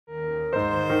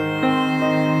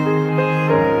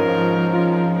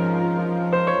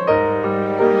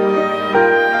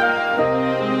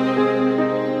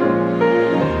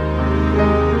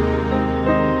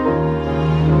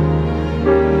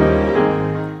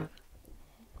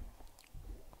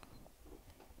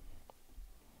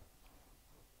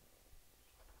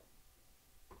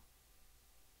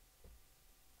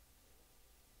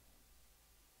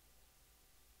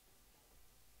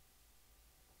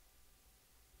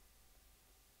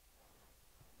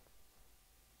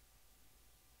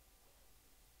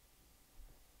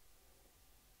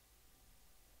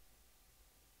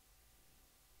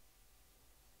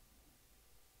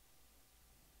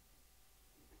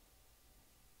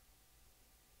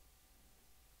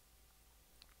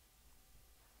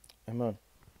Amen.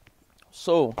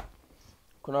 So,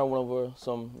 Kunal went over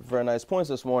some very nice points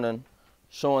this morning,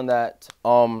 showing that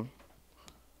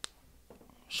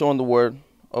showing the word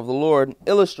of the Lord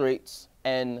illustrates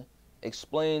and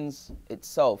explains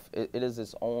itself. It is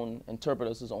its own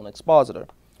interpreter, its own expositor.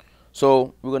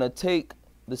 So we're gonna take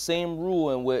the same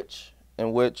rule in which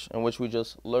we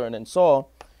just learned and saw,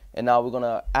 and now we're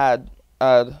gonna add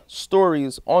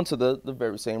stories onto the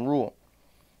very same rule.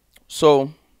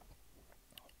 So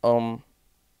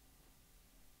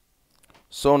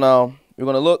so now we're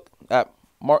gonna look at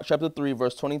Mark chapter 3,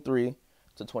 verse 23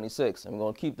 to 26, and we're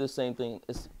gonna keep this same thing,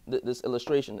 this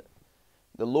illustration.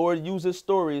 The Lord uses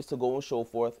stories to go and show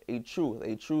forth a truth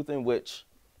in which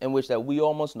that we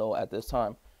all must know at this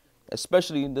time,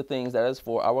 especially the things that is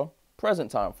for our present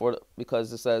time,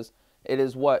 because it says it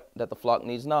is what that the flock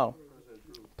needs now.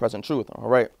 Present truth. All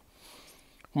right.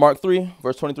 Mark 3,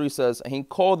 verse 23 says, and he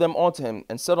called them unto him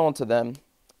and said unto them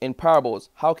in parables,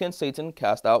 how can Satan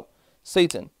cast out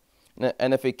Satan?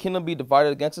 And if a kingdom be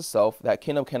divided against itself, that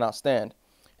kingdom cannot stand.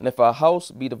 And if a house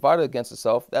be divided against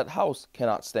itself, that house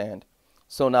cannot stand.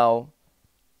 So now,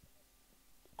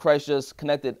 Christ just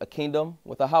connected a kingdom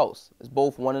with a house. It's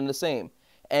both one and the same.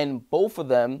 And both of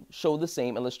them show the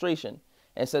same illustration.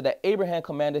 And said that Abraham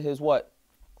commanded his what?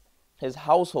 His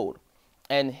household.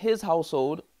 And his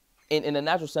household, in a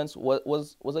natural sense,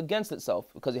 was against itself.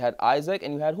 Because you had Isaac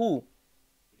and you had who?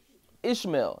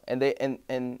 Ishmael. And they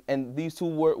and these two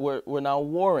were now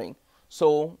warring.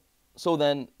 So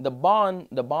then the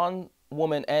bond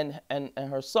woman and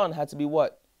her son had to be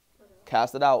what?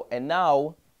 Cast it out. And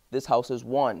now this house is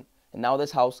one. And now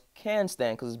this house can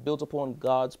stand because it's built upon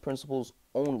God's principles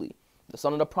only. The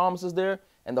son of the promise is there,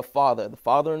 and the father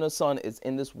and the son is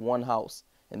in this one house.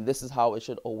 And this is how it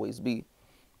should always be.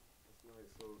 That's nice.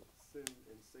 So sin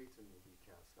and Satan will be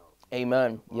cast out.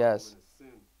 Amen. Yes.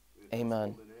 Sin,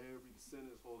 Amen. sin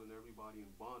is holding everybody in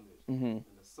bondage. Mm-hmm. And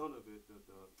the son of it,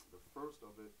 the first of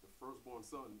it, the firstborn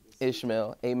son is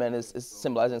Ishmael. Satan. Amen. Is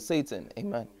symbolizing Satan.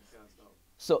 Amen. Cast out.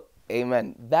 So,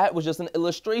 amen. That was just an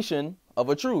illustration of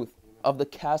a truth, of the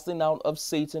casting out of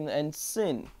Satan and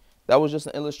sin. That was just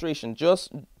an illustration,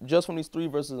 just from these three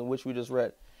verses in which we just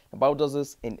read. The Bible does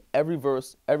this in every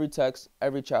verse, every text,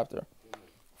 every chapter. Amen.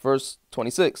 Verse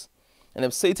 26. And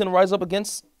if Satan rise up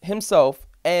against himself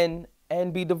and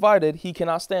be divided, he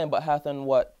cannot stand, but hath an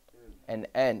what? An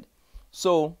end.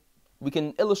 So we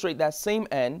can illustrate that same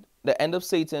end, the end of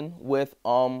Satan, with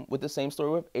the same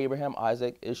story with Abraham,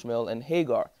 Isaac, Ishmael, and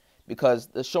Hagar. Because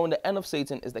showing the end of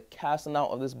Satan is the casting out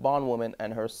of this bondwoman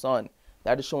and her son.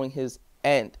 That is showing his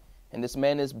end. And this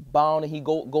man is bound, and he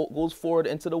goes forward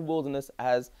into the wilderness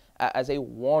as a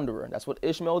wanderer. That's what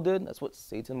Ishmael did. That's what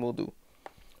Satan will do.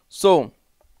 So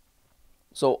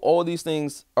all these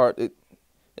things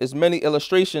is many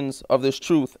illustrations of this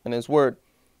truth in his word.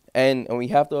 And we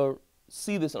have to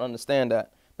see this and understand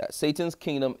that Satan's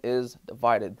kingdom is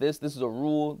divided. This is a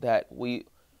rule that we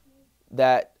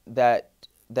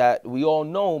all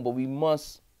know, but we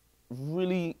must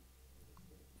really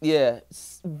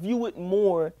view it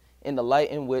more in the light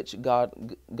in which God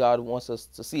wants us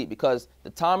to see it. Because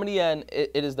the time of the end,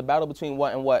 it is the battle between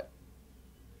what and what?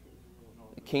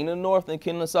 The kingdom of the north and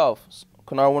kingdom of the south.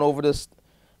 Kunal went over this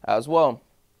as well.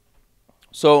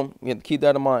 So we have to keep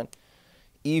that in mind.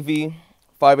 EV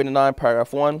 589,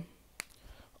 paragraph 1.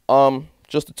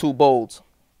 Just the two bolds.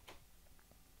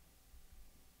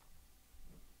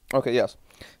 Okay, yes.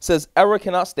 It says, error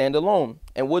cannot stand alone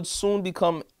and would soon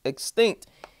become extinct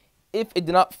if it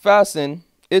did not fasten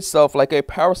itself like a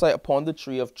parasite upon the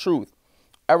tree of truth.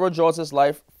 Error draws its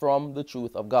life from the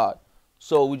truth of God.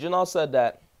 So we just now said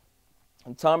that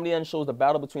the time of the end shows the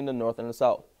battle between the north and the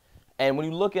south. And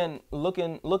when you look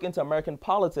into American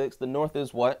politics, the north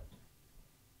is what?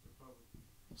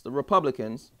 It's the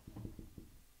Republicans.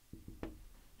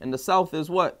 And the south is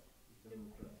what?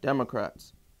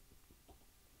 Democrats.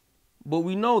 But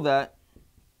we know that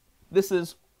this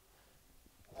is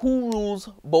who rules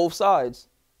both sides?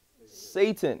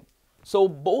 Satan. So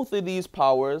both of these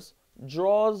powers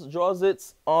draws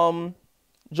its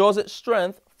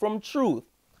strength from truth.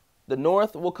 The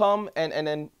north will come and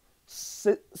then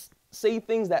say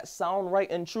things that sound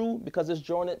right and true because it's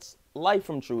drawing its life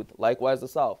from truth. Likewise, the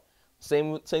south.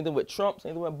 Same thing with Trump.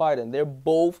 Same thing with Biden.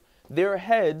 Their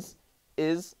heads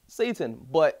is Satan.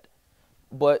 But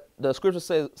the scripture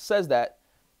says that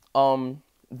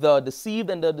the deceived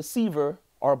and the deceiver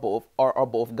are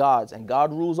both gods, and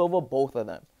God rules over both of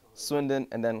them. Swindon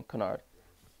and then Kennard.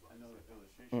 I know the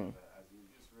illustration of that, as we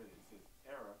just read it, it says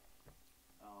error,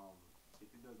 if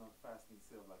it does not fasten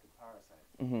itself like a parasite,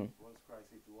 what does Christ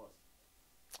say to us?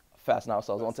 Fasten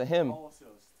ourselves onto him.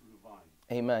 Ourselves to the vine.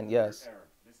 Amen. We're Yes. error.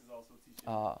 This is also teaching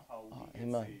Ah, how we get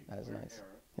amen. saved. That is We're nice.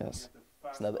 error. We Yes. have to It's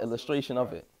fasten another ourselves illustration to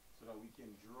of it. Christ so that we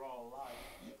can draw life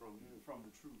from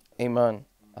the truth. Amen.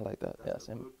 I like that. That's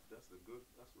Yes. a good. That's a good.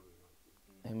 That's really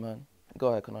nice. Amen. Go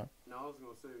ahead, Kanar. Now I was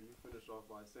gonna say you finish off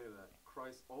by saying that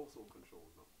Christ also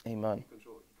controls them. Amen. He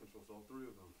controls all three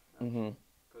of them. Mm-hmm.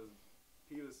 Because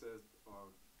Peter says,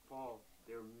 or Paul,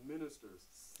 they're ministers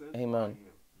sent Amen. by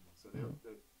him. So they're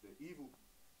the evil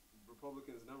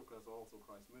Republicans and Democrats are also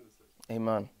Christ's ministers.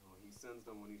 Amen. You know, he sends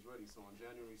them when he's ready. So on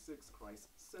January 6th, Christ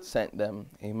Sent them.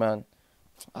 Amen.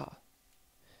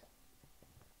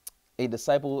 A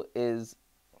disciple is,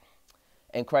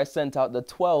 and Christ sent out the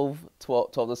 12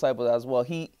 disciples as well.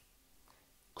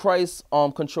 Christ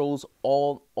controls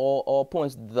all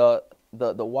points. The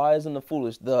wise and the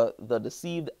foolish, the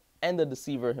deceived and the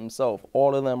deceiver himself.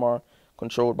 All of them are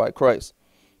controlled by Christ.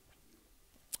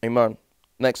 Amen.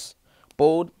 Next,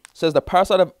 bold says the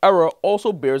parasite of error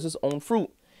also bears its own fruit.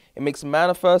 It makes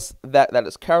manifest that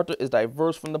its character is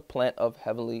diverse from the plant of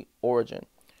heavenly origin.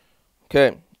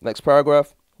 Okay, next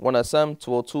paragraph, 1SM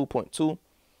 202.2.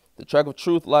 The track of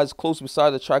truth lies close beside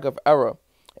the track of error,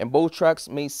 and both tracks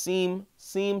may seem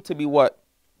to be what?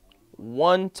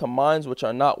 One to minds which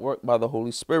are not worked by the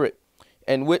Holy Spirit,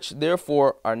 and which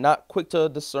therefore are not quick to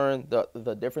discern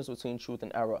the difference between truth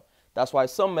and error. That's why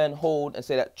some men hold and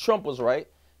say that Trump was right,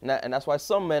 and that's why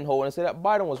some men hold and say that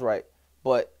Biden was right.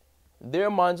 But their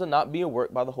minds are not being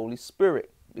worked by the Holy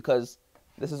Spirit, because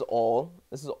this is all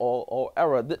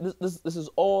error. This is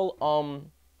all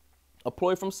a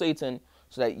ploy from Satan,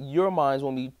 so that your minds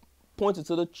will be pointed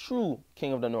to the true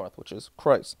King of the North, which is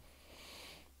Christ.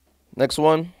 Next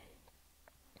one,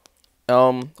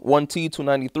 1T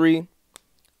 293,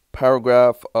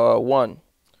 paragraph 1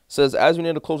 says, as we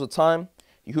near the close of time,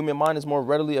 the human mind is more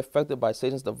readily affected by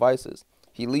Satan's devices.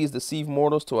 He leads deceived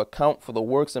mortals to account for the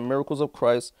works and miracles of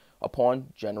Christ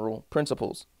upon general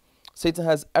principles. Satan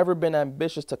has ever been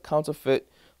ambitious to counterfeit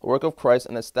the work of Christ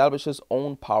and establish his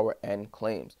own power and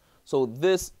claims. So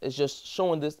this is just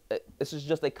showing this is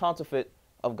just a counterfeit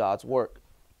of God's work.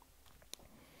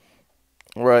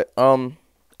 All right.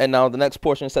 And now the next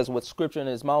portion says, with scripture in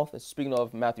his mouth. It's speaking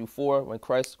of Matthew 4, when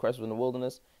Christ was in the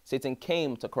wilderness. Satan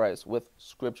came to Christ with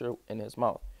scripture in his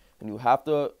mouth. And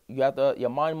your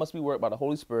mind must be worked by the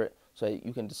Holy Spirit so that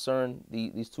you can discern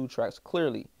these two tracks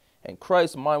clearly. And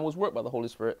Christ's mind was worked by the Holy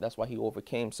Spirit. That's why he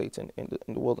overcame Satan in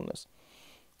the wilderness.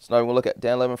 So now we're going to look at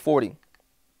Dan 11:40.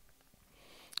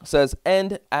 It says,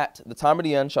 and at the time of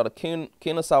the end shall the king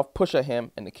of the south push at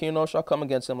him, and the king of the north shall come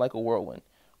against him like a whirlwind.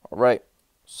 All right.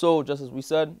 So just as we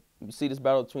said, you see this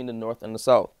battle between the north and the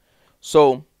south.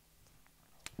 So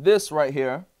this right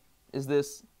here is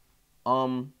this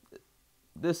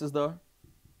is the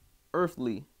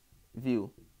earthly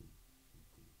view.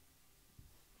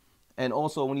 And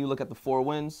also when you look at the four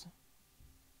winds,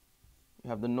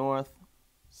 you have the north,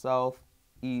 south,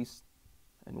 east,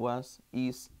 and west.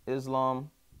 East, Islam.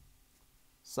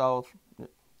 South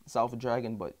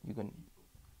dragon, but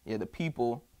the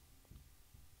people,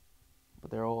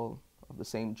 but they're all of the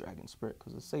same dragon spirit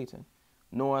because of Satan.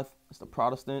 North is the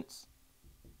Protestants,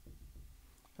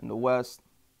 and the west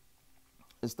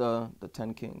is the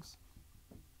 10 kings.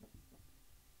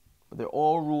 But they're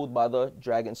all ruled by the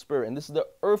dragon spirit, and this is the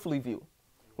earthly view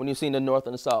when you see in the north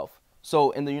and the south. So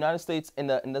in the United States, in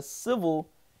the civil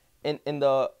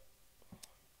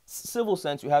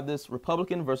sense, you have this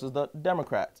Republican versus the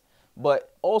Democrats.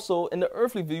 But also in the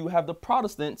earthly view, you have the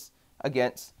Protestants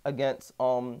against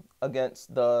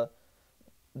the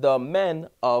men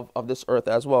of this earth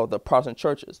as well, the Protestant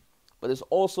churches. But there's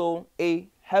also a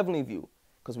heavenly view,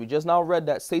 because we just now read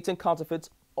that Satan counterfeits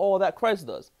all that Christ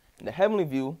does. In the heavenly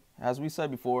view, as we said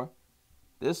before,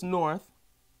 this north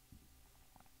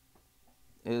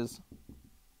is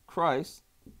Christ,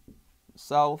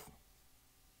 south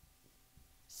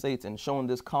Satan, showing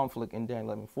this conflict in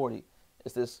Daniel 11:40.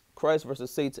 It's this Christ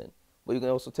versus Satan. But you can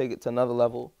also take it to another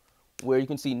level where you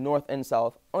can see north and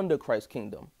south under Christ's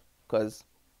kingdom, because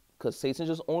Satan's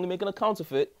just only making a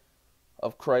counterfeit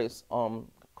of Christ's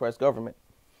government.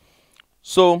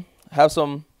 So have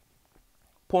some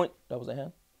point. That was a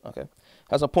hand. Okay.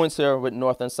 Have some points here with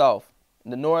north and south.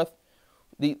 In the north,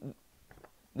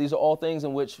 these are all things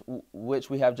in which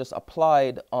we have just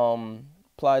applied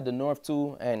the north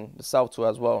to and the south to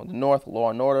as well. The north, law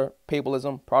and order,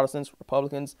 papalism, Protestants,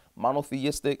 Republicans,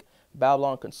 monotheistic,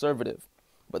 Babylon, conservative.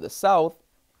 But the south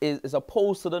is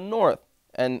opposed to the north.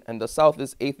 And the south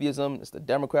is atheism, it's the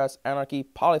Democrats, anarchy,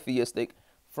 polytheistic,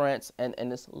 France, and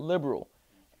it's liberal.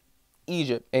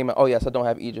 Egypt, amen. Oh, yes, I don't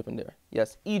have Egypt in there.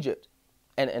 Yes, Egypt,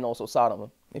 and also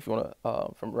Sodom, if you want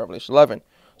to, from Revelation 11.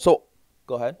 So,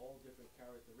 go ahead. All different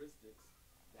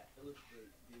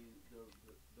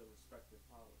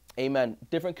Amen.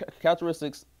 Different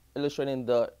characteristics illustrating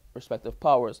the respective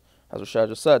powers, as Rashad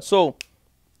just said.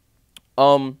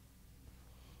 Um,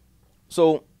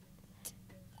 so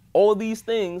all these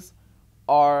things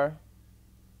are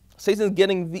Satan's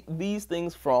getting these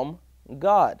things from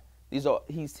God. These are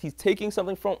he's taking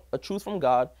something from a truth from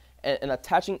God and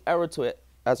attaching error to it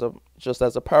as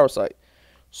as a parasite.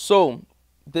 So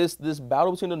this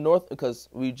battle between the north, because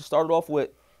we just started off with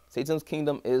Satan's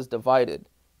kingdom is divided.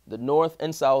 The north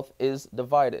and south is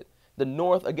divided. The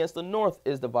north against the north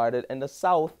is divided, and the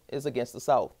south is against the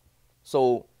south.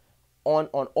 So on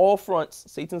all fronts,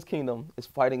 Satan's kingdom is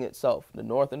fighting itself. The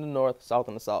north and the north, south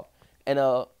and the south. And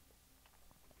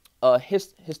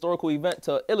historical event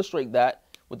to illustrate that,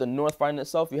 with the north fighting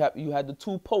itself, you had the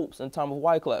two popes in the time of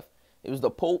Wycliffe. It was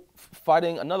the pope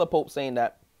fighting another pope, saying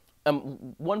that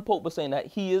one pope was saying that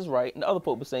he is right, and the other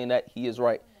pope was saying that he is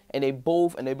right, and they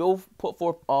both put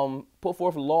forth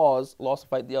laws to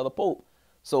fight the other pope.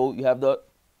 So you have the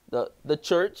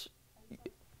church.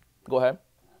 Go ahead.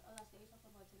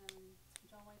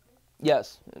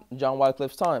 Yes, John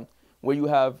Wycliffe's time, where you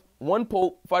have one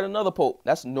pope fight another pope.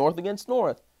 That's north against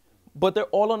north, but they're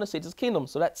all under Satan's kingdom,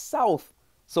 so that's south.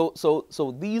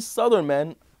 So these southern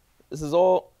men, this is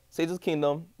all Satan's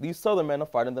kingdom. These southern men are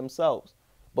fighting themselves,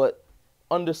 but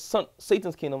under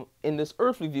Satan's kingdom, in this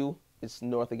earthly view, it's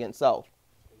north against south.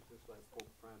 Just like Pope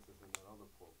Francis and that other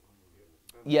pope.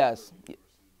 Yes,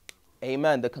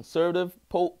 amen. The conservative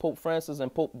Pope Francis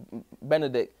and Pope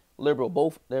Benedict, liberal,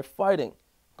 both they're fighting.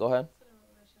 Go ahead.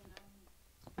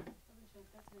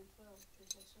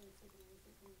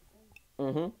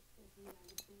 Mm-hmm.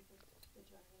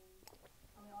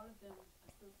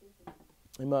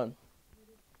 Amen.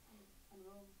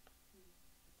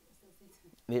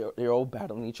 They're all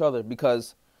battling each other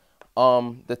because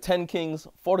the 10 kings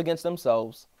fought against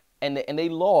themselves and they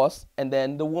lost, and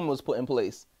then the woman was put in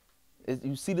place.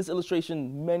 You see this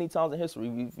illustration many times in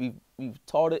history. We've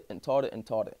taught it and taught it and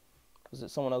taught it. Was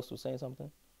it someone else who was saying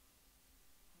something?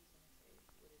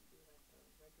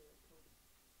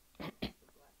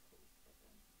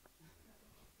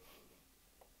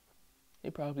 They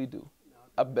probably do.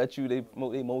 I bet you they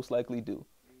most likely do.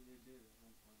 They did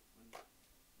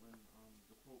when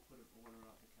the Pope put an order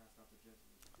out to cast out the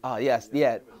Jesuits. Ah, yes,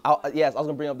 yeah. Yes, I was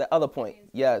going to bring up that other point.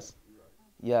 Yes,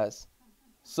 yes.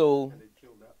 So, And they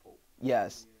killed that pope.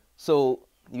 yes. So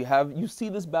you see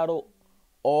this battle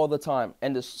all the time,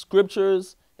 and the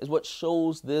scriptures is what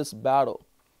shows this battle.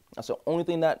 That's the only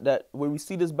thing that where we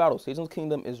see this battle. Satan's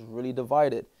kingdom is really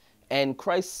divided, and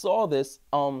Christ saw this.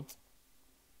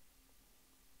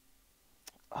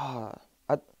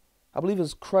 I believe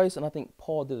it's Christ, and I think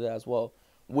Paul did it as well,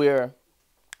 where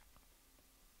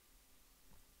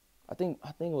I think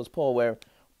it was Paul, where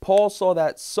Paul saw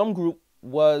that some group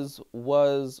was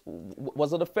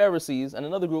of the Pharisees, and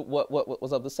another group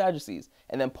was of the Sadducees.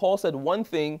 And then Paul said one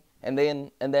thing, and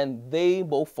then they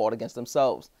both fought against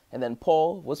themselves. And then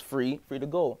Paul was free to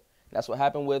go. That's what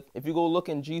happened with, if you go look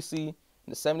in GC in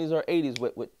the 70s or 80s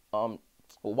with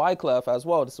Wycliffe as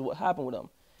well. This is what happened with them,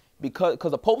 because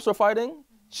the popes were fighting.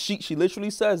 She literally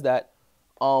says that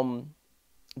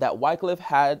that Wycliffe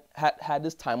had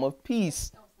this time of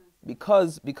peace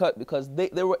because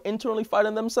they were internally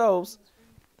fighting themselves.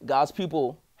 God's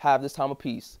people have this time of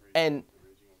peace. And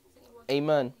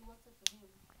amen.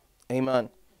 Amen.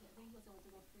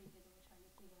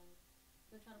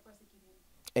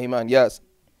 Amen. Yes.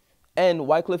 And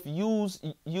Wycliffe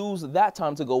used that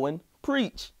time to go and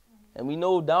preach. And we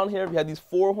know down here we had these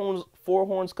four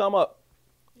horns come up.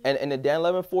 And in Daniel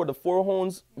 11:4, the four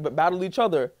horns battle each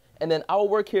other. And then our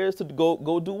work here is to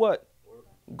go do what?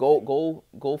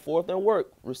 Go forth and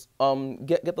work.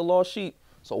 Get the lost sheep.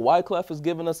 So Wycliffe is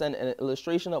giving us an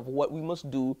illustration of what we must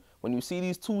do when you see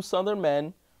these two southern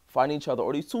men fighting each other,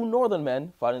 or these two northern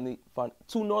men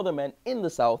two northern men in the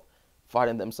south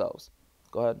fighting themselves.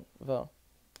 Go ahead, Val.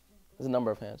 There's a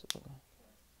number of hands. I got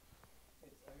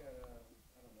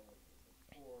I don't know what it is,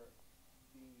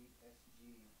 4BSG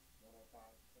 105.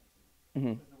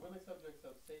 Mm-hmm. The willing subjects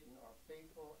of Satan are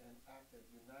faithful and active,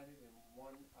 united in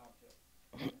one object.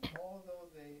 And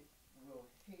although they will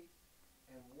hate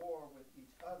and war with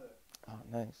each other,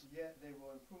 Nice. yet they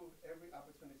will improve every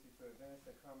opportunity to advance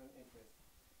their common interest.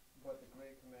 But the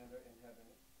great commander in heaven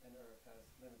and earth has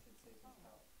limited Satan's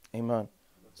power. Amen.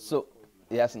 So,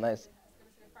 yeah, that's nice.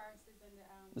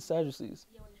 The Sadducees.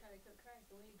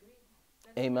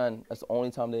 Amen. That's the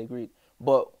only time they agreed.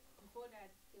 But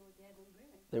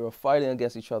they were fighting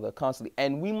against each other constantly.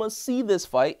 And we must see this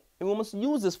fight, and we must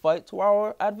use this fight to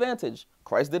our advantage.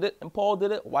 Christ did it, and Paul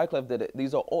did it, Wycliffe did it.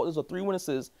 These are three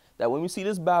witnesses that when we see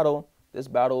this battle, This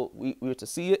battle, we are to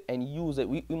see it and use it.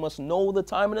 We must know the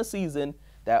time and the season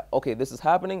that, okay, this is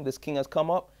happening. This king has come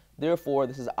up. Therefore,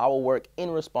 this is our work in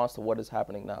response to what is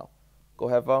happening now. Go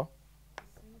ahead, Val. The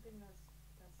same thing that's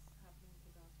happening to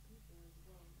God's people as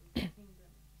well. The kingdom,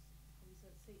 we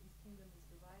said Satan's kingdom is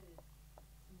divided,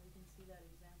 and we can see that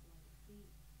example in the feet.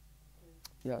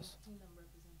 Yes. Satan's kingdom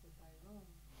represented by Rome, and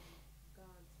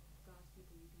God's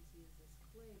people you can see as this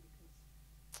clay because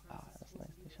Christ is That's supposed nice.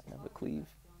 to be They the shall never potter cleave.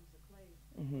 that forms the clay.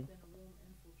 Mm-hmm. Then Rome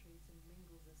infiltrates and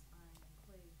mingles this iron and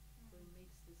clay, so it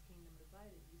makes this kingdom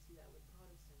divided. You see that with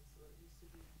Protestants. So it used to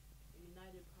be a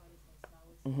united Protestants. Now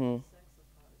it's Mm-hmm. sects of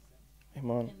Protestants.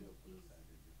 Amen.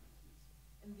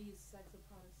 And these sects of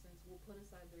Protestants will put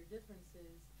aside their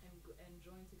differences and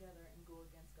join together and go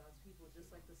against God's people,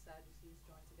 just like the Sadducees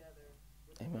joined together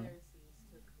with the Amen. Pharisees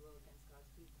to go against God's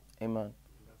people. Amen.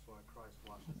 And that's why Christ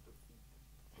washes the feet.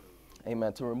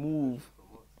 Amen. To remove. From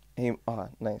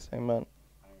us. Nice. Amen.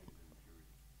 Iron is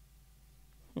impurity.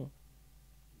 Hmm.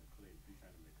 And the clay, if you're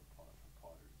trying to make a pot for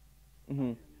potters,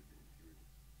 Mm-hmm. iron is the impurity.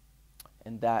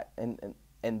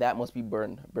 And that must be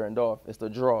burned off. It's the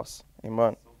dross.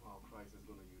 Amen. Somehow Christ is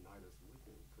going to unite us with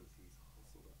him because he's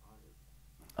also the iron.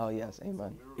 Oh yes.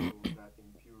 Amen. It's a miracle that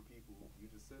impure people, you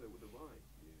just said it with the vine.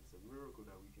 Yeah, it's a miracle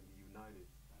that we can be united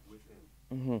with him.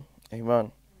 Mm-hmm. Amen.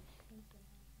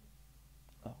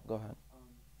 Oh, go ahead. I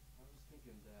was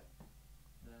thinking that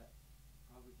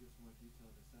probably gives more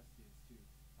detailed assessments too.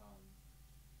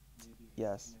 Maybe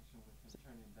Yes. in connection with him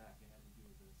turning back, it had to do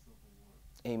with the Civil War.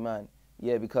 Amen.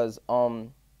 Yeah, because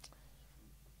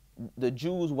the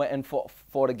Jews went and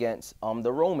fought against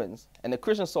the Romans, and the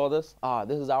Christians saw this.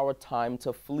 This is our time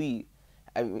to flee,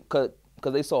 because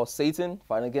they saw Satan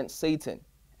fighting against Satan,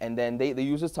 and then they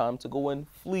use this time to go and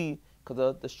flee because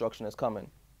the destruction is coming.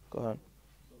 Go ahead.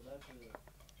 So that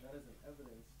is an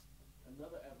evidence,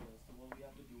 another evidence to what we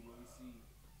have to do when we see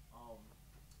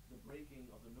the breaking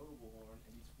of the notable horn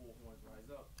and these four horns rise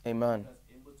up. Amen. Because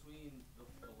in between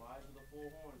the rise of the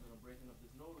four horns and the breaking of this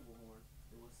notable horn,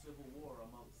 there was civil war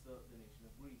amongst the nation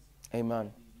of Greece. Amen.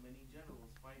 These many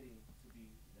generals fighting to be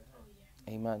the head.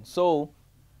 Amen. So,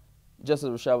 just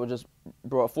as Rashad just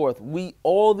brought forth,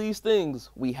 all these things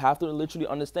we have to literally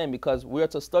understand, because we are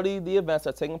to study the events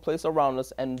that are taking place around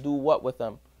us and do what with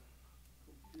them?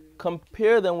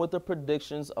 Compare them with the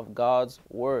predictions of God's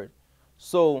word.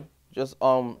 So, just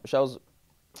Rashad was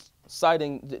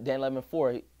citing Daniel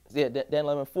 11:4. Yeah,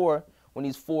 Daniel 11:4, when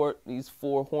these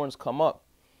four horns come up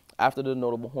after the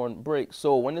notable horn breaks.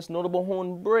 So when this notable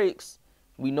horn breaks,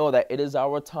 we know that it is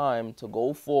our time to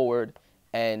go forward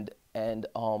and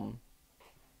go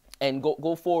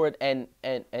forward and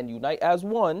unite as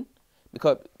one,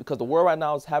 because the world right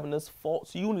now is having this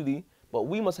false unity, but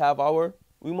we must have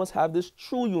this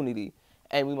true unity,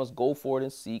 and we must go forward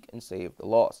and seek and save the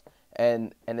lost.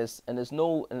 And it's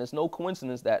no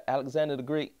coincidence that Alexander the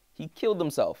Great, he killed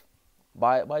himself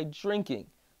by drinking.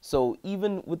 So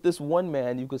even with this one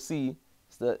man, you could see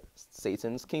that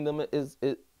Satan's kingdom is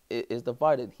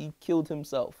divided. He killed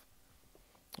himself.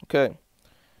 Okay.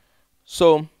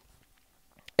 So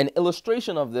an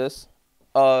illustration of this,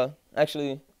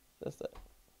 actually, that's that.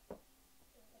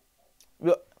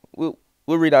 We'll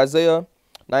read Isaiah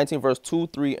 19, verse 2,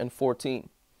 3, and 14.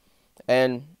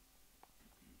 And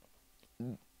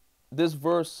these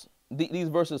verses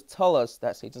tell us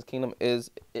that Satan's kingdom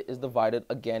is divided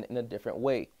again in a different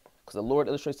way, because the Lord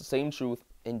illustrates the same truth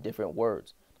in different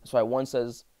words. That's why one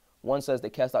says they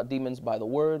cast out demons by the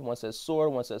word, one says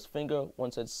sword, one says finger,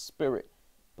 one says spirit.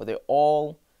 But they're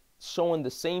all showing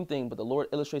the same thing, but the Lord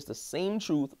illustrates the same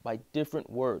truth by different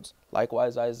words.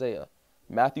 Likewise, Isaiah.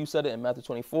 Matthew said it in Matthew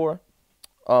 24.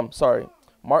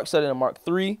 Mark said it in Mark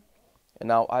 3. And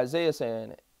now Isaiah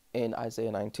saying it in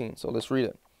Isaiah 19. So let's read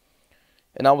it.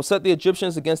 And I will set the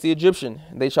Egyptians against the Egyptian.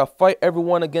 They shall fight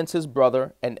everyone against his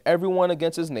brother, and everyone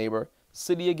against his neighbor,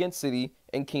 city against city,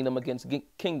 and kingdom against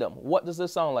kingdom. What does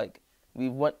this sound like? We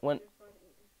went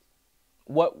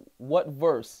what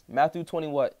verse? Matthew 20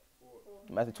 what?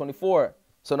 Matthew 24.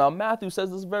 So now Matthew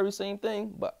says this very same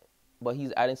thing, but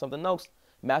he's adding something else.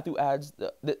 Matthew adds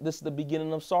this is the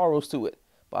beginning of sorrows to it.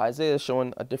 But Isaiah is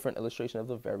showing a different illustration of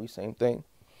the very same thing.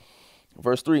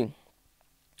 Verse 3.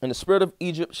 And the spirit of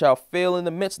Egypt shall fail in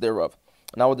the midst thereof,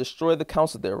 and I will destroy the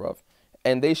counsel thereof.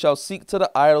 And they shall seek to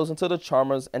the idols and to the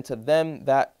charmers, and to them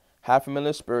that have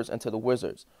familiar spirits, and to the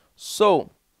wizards.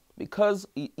 So, because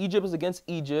Egypt is against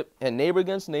Egypt, and neighbor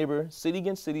against neighbor, city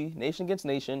against city, nation against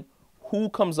nation, who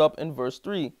comes up in verse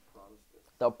 3?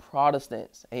 The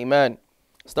Protestants. Amen.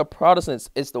 It's the Protestants.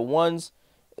 It's the ones,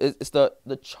 it's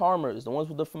the charmers, the ones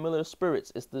with the familiar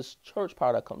spirits. It's this church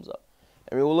power that comes up.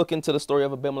 And we will look into the story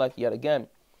of Abimelech yet again.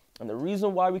 And the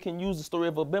reason why we can use the story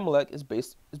of Abimelech is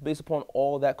based upon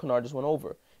all that Kennard just went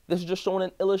over. This is just showing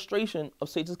an illustration of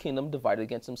Satan's kingdom divided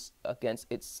against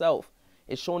itself.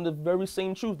 It's showing the very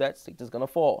same truth that Satan's going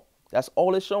to fall. That's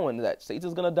all it's showing, that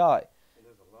Satan's going to die. And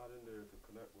there's a lot in there to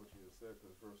connect what you just said,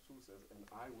 because verse 2 says, and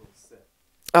I will set.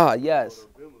 Ah, yes.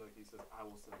 Abimelech, he says, I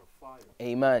will set a fire.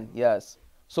 Amen. Yes.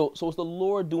 So it's the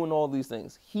Lord doing all these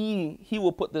things. He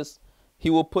will put this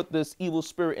evil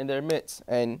spirit in their midst.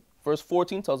 And verse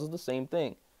 14 tells us the same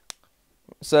thing.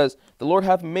 It says, the Lord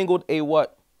hath mingled a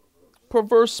what?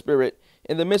 Perverse spirit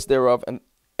in the midst thereof,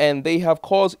 and they have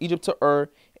caused Egypt to err,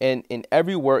 and in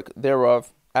every work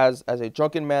thereof, as a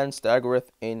drunken man staggereth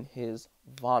in his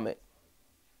vomit.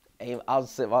 And I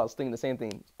was thinking the same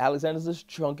thing. Alexander's this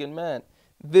drunken man.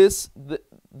 This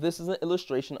is an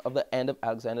illustration of the end of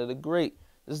Alexander the Great.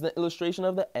 This is an illustration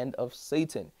of the end of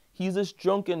Satan. He's this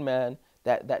drunken man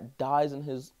that dies in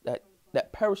his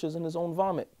that perishes in his own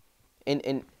vomit.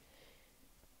 In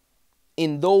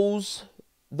those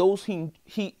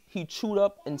he chewed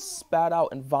up and spat out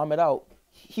and vomit out,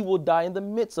 he will die in the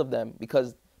midst of them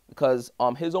because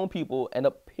his own people end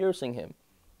up piercing him.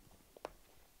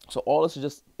 So all this is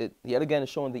just yet again is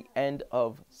showing the end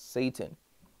of Satan.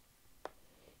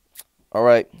 All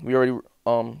right, we already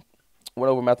went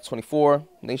over Matthew 24,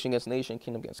 nation against nation,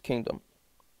 kingdom against kingdom.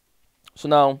 So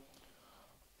now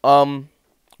we're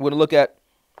going to look at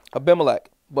Abimelech,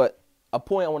 but a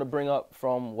point I want to bring up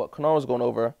from what Kanar was going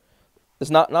over, it's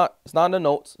not in the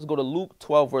notes. Let's go to Luke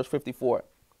 12, verse 54.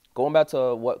 Going back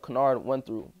to what Kanar went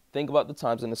through, think about the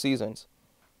times and the seasons.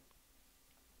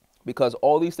 Because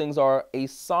all these things are a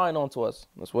sign unto us.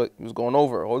 That's what he was going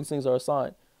over. All these things are a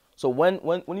sign. So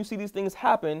when you see these things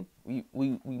happen,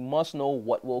 we must know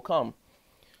what will come.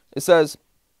 It says,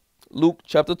 Luke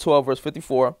chapter 12, verse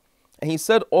 54, and he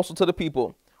said also to the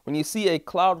people, when you see a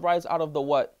cloud rise out of the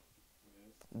what?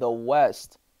 The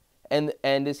west. And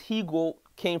this he-goat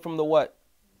came from the what?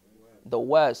 The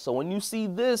west. So when you see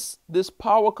this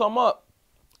power come up,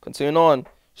 continuing on,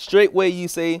 straightway ye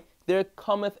say, there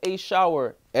cometh a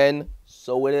shower, and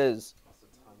so it is.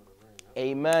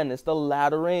 Amen. It's the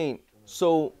latter rain.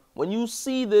 So when you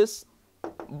see this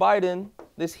Biden,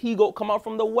 this he-goat come out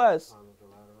from the west,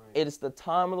 it is the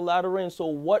time of the latter rain. So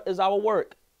what is our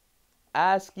work?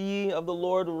 Ask ye of the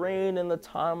Lord rain in the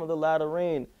time of the latter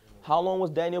rain. How long was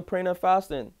Daniel praying and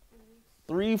fasting?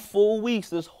 3 full weeks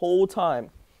this whole time.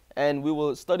 And we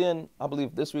were studying, I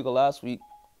believe this week or last week,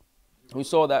 we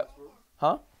saw that,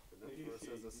 huh?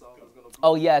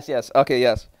 Oh, yes. Okay,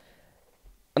 yes.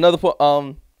 Another point,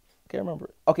 can't remember.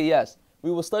 Okay, yes.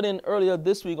 We were studying earlier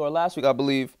this week or last week, I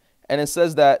believe, and it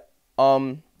says that,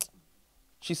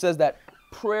 she says that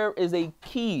prayer is a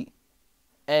key,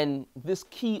 and this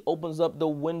key opens up the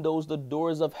windows, the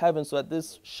doors of heaven, so that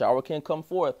this shower can come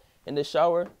forth. And the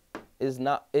shower is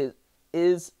at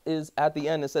the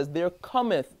end. It says, there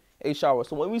cometh a shower.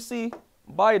 So when we see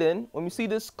Biden, when we see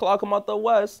this cloud come out the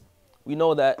west, we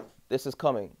know that this is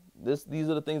coming. These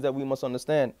are the things that we must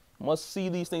understand. We must see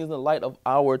these things in the light of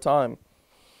our time.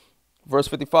 Verse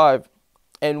 55,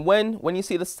 and when you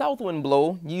see the south wind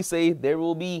blow, ye say, there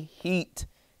will be heat,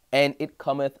 and it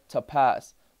cometh to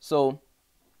pass. So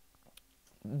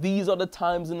these are the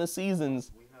times and the seasons.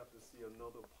 We have to see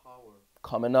another power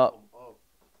coming up.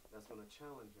 That's going to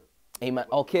challenge it. Amen.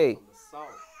 Okay. From the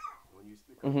south. When you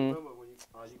speak, remember, you're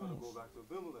going to go back to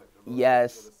Abimelech.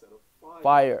 Yes.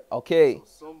 Fire. Okay.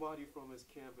 So somebody from his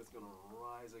camp is going to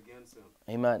rise against him.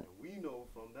 Amen. And we know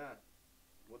from that,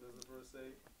 what does the verse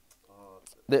say?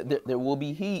 There will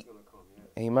be heat. Gonna come, yes.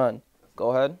 Amen.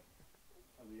 Go ahead.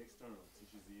 And the external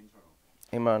teaches the internal.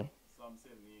 Amen. Psalm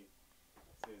 78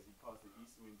 says he caused the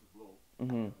east wind to blow,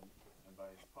 Mm-hmm. and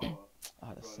by his power,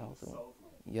 The brought south in the wind. south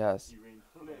wind. Yes. He rained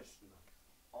flesh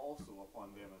also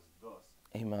upon them as dust.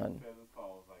 Amen. Feathers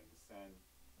falls like the sand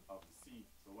of the sea.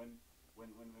 So when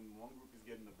one group is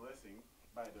getting the blessing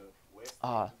by the west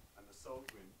wind and the south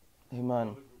wind,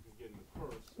 Amen. another group is getting the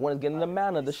curse. One is getting the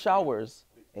manna, the showers.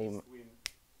 The Amen. east wind,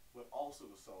 but also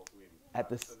the south wind. At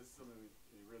this. So this is something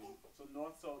we really. So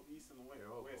north, south, east, and west. Is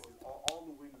all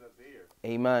the winds are there.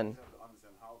 Amen. You have to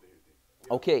understand how they're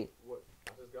there. Okay. What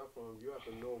I just got from him, you have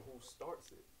to know who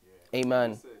starts it. Yeah.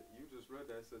 Amen. You just read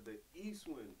that. It said the east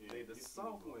wind, the east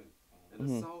south wind wind, and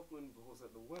the south wind blows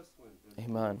at the west wind. And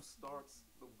Amen. who starts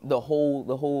The whole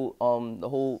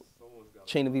someone's got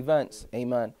chain of events.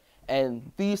 Amen.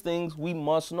 And these things we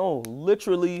must know.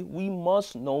 Literally, we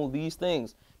must know these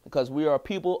things because we are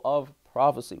people of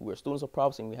prophecy. We're students of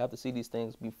prophecy, and we have to see these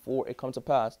things before it comes to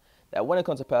pass. That when it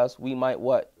comes to pass, we might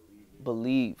what?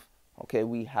 Believe. Okay,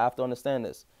 we have to understand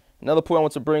this. Another point I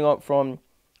want to bring up from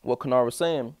what Kanar was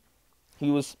saying,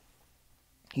 he was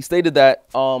he stated that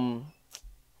a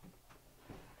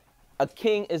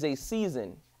king is a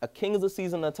season. A king is a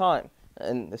season at a time,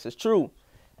 and this is true.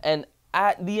 And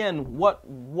at the end, what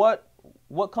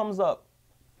comes up?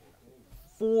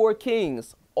 4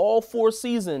 kings, all 4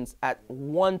 seasons at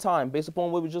one time, based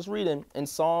upon what we were just reading in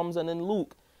Psalms and in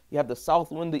Luke. You have the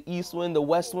south wind, the east wind, the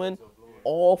west wind,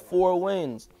 all 4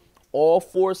 winds. All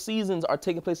 4 seasons are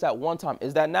taking place at one time.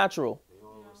 Is that natural?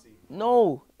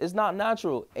 No, it's not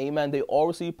natural. Amen. They all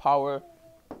receive power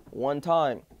one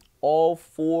time. All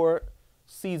 4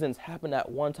 seasons happen at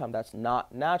one time. That's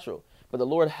not natural. But the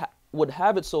Lord would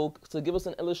have it so to give us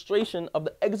an illustration of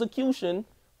the execution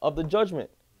of the judgment,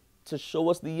 to show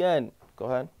us the end. Go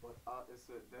ahead. But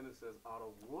then it says out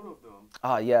of one of them.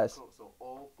 Yes. So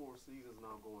all 4 seasons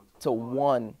now go into To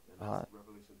one. And that's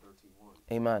Revelation 13:1.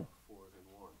 Amen. 4 is in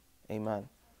 1. Amen.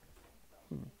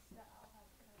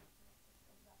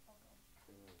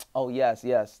 Oh, yes,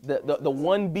 yes. The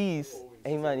one beast.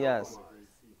 Amen, yes.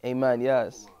 Amen,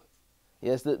 yes.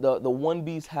 Yes, the one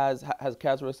beast has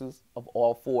characteristics of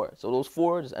all 4. So those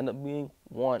 4 just end up being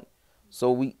one.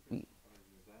 So we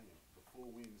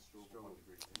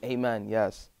amen,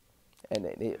 yes. And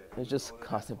it's just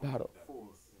constant battle.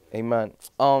 Amen.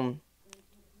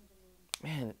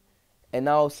 Man, and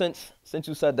now since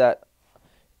you said that,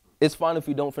 it's fine if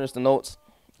you don't finish the notes.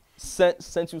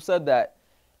 Since you said that,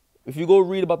 if you go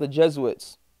read about the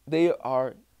Jesuits, they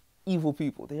are evil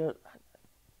people. They're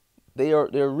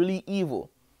really evil.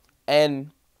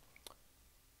 And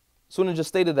Suna just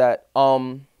stated that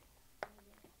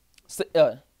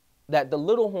that the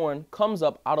little horn comes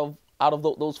up out of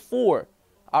those 4,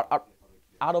 out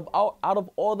of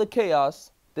all the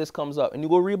chaos. This comes up, and you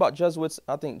go read about Jesuits.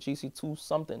 I think GC2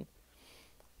 something.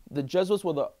 The Jesuits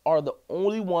are the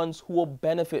only ones who will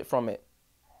benefit from it.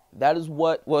 That is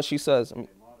what she says.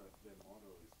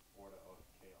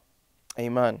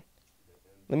 Amen.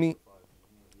 Let me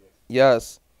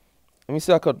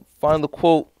see if I could find the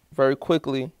quote very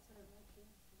quickly.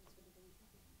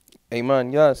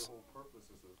 Amen. Yes.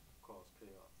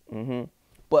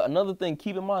 But another thing,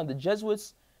 keep in mind, the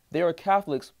Jesuits, they are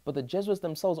Catholics, but the Jesuits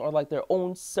themselves are like their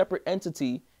own separate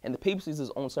entity, and the papacy is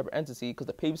its own separate entity, because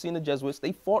the papacy and the Jesuits,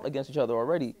 they fought against each other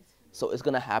already. So it's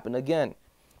going to happen again.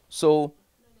 So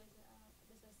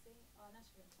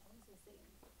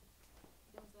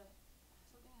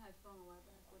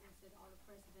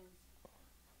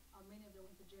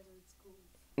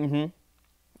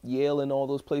Yale and all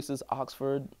those places,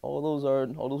 Oxford, all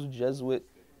those Jesuit.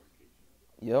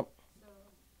 Yep.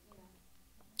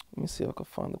 Let me see if I can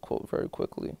find the quote very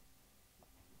quickly.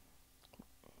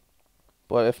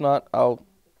 But if not, I'll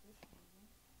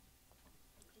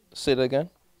say it again.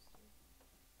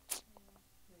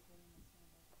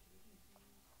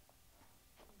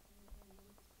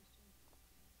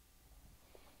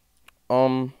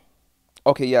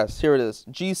 Okay, yes, here it is.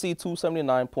 GC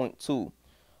 279.2.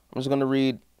 I'm just going to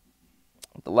read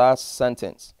the last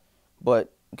sentence,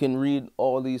 but you can read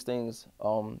all these things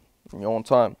in your own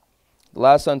time. The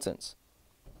last sentence.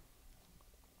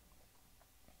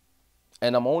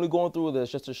 And I'm only going through this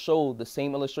just to show the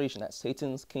same illustration that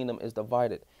Satan's kingdom is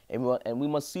divided. And we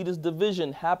must see this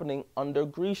division happening under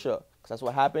Grisha, because that's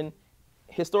what happened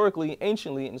historically,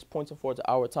 anciently, and it's pointing forward to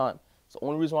our time. It's the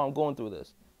only reason why I'm going through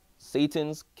this.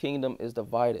 Satan's kingdom is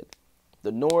divided.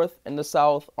 The north and the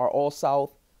south are all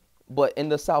south, but in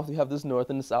the south you have this north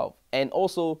and the south. And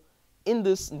also in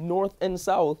this north and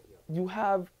south, you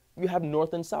have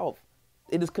north and south.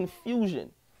 It is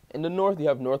confusion. In the north you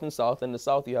have north and south, in the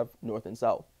south you have north and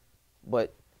south.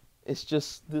 But it's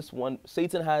just this one.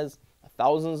 Satan has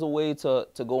thousands of ways to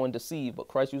go and deceive, but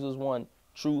Christ uses one,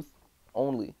 truth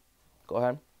only. Go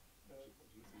ahead.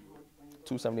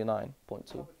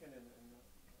 279.2.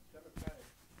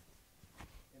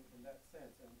 In that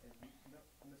sense, and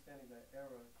understanding that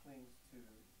error clings to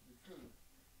the truth,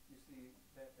 you see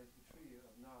that as the tree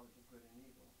of knowledge of good and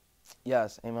evil.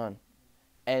 Yes, amen.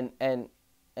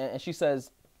 And she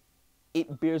says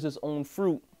it bears its own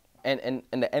fruit, and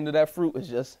the end of that fruit is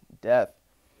just death.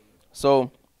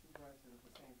 So,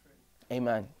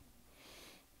 amen.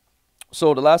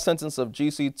 So the last sentence of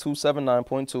GC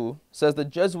 279.2 says the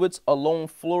Jesuits alone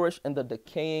flourish in the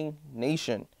decaying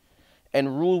nation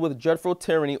and rule with dreadful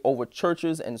tyranny over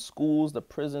churches and schools, the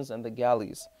prisons, and the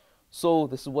galleys. So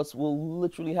this is what will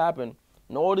literally happen.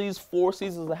 And all these 4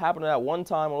 seasons that happen at one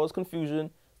time, all this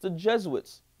confusion, it's the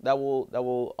Jesuits that will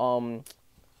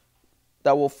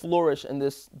flourish in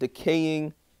this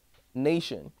decaying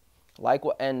nation.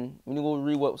 And when you go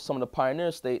read what some of the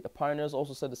pioneers state, the pioneers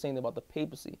also said the same thing about the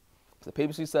papacy. The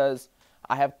papacy says,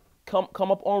 I have come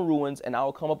up on ruins, and I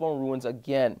will come up on ruins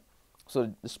again.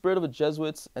 So the spirit of the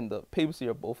Jesuits and the papacy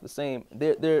are both the same.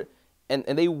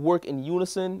 And they work in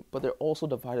unison, but they're also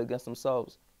divided against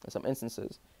themselves in some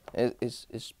instances.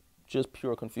 It's just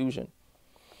pure confusion.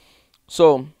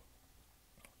 So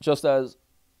just as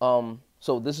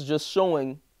so this is just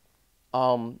showing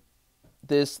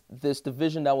this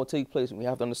division that will take place, and we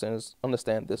have to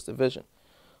understand this division.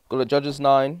 Go to Judges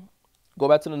 9. Go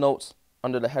back to the notes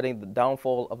under the heading "The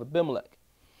Downfall of Abimelech."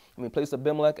 And we place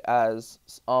Abimelech as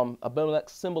Abimelech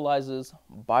symbolizes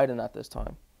Biden at this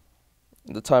time,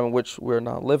 the time in which we're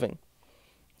now living.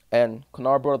 And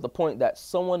Kanar brought up the point that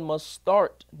someone must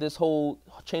start this whole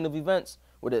chain of events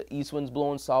where the east wind's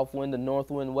blowing, south wind, the north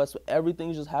wind, west,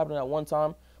 everything's just happening at one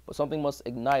time, but something must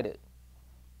ignite it.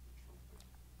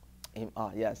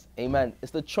 Yes, amen.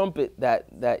 It's the trumpet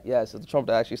it's the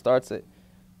trumpet that actually starts it.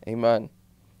 Amen.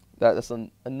 That's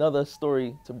another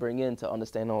story to bring in to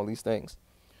understand all these things.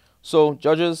 So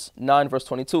Judges 9 verse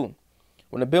 22.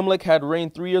 When Abimelech had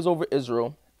reigned 3 years over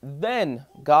Israel, then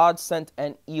God sent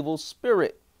an evil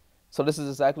spirit. So this is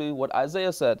exactly what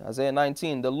Isaiah said. Isaiah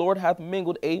 19, the Lord hath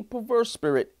mingled a perverse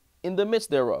spirit in the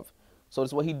midst thereof. So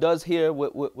that's what he does here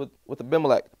with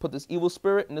Abimelech. Put this evil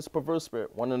spirit and this perverse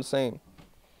spirit, one and the same.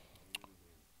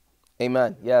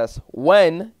 Amen. Yes.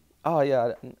 When,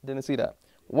 I didn't see that.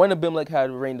 When Abimelech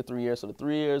had reigned the 3 years, so the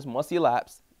 3 years must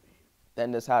elapse,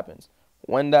 then this happens.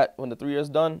 When the 3 years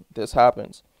done, this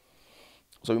happens.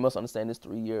 So we must understand this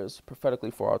 3 years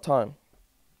prophetically for our time.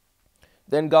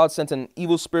 Then God sent an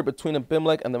evil spirit between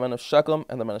Abimelech and the men of Shechem,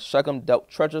 and the men of Shechem dealt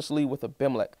treacherously with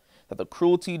Abimelech, that the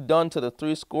cruelty done to the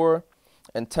 70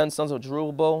 sons of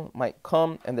Jerubbaal might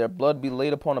come, and their blood be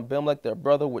laid upon Abimelech their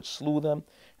brother, which slew them,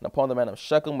 and upon the men of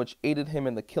Shechem, which aided him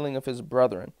in the killing of his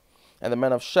brethren. And the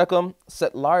men of Shechem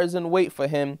set liars in wait for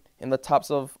him in the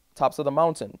tops of the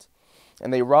mountains.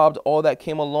 And they robbed all that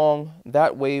came along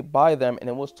that way by them, and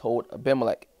it was told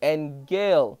Abimelech. And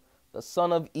Gaal, the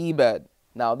son of Ebed.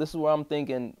 Now, this is where I'm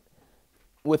thinking,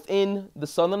 within the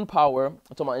southern power, I'm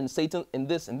talking about in Satan, in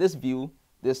this view,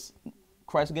 this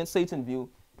Christ against Satan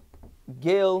view,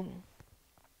 Gaal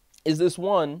is this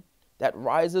one that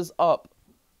rises up.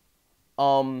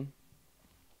 Gaal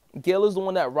is the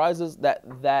one that rises,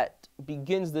 that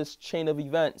begins this chain of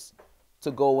events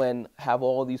to go and have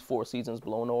all these 4 seasons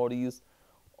blowing, all these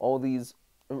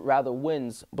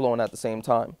winds blowing at the same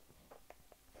time.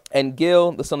 And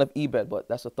Gaal, the son of Ebed, but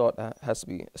that's a thought that has to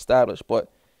be established,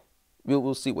 but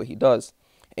we'll see what he does.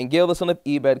 And Gaal, the son of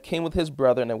Ebed, came with his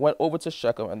brethren and went over to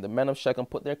Shechem, and the men of Shechem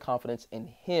put their confidence in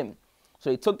him. So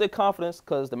they took their confidence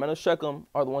because the men of Shechem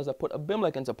are the ones that put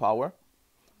Abimelech into power.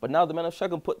 But now the men of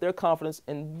Shechem put their confidence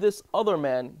in this other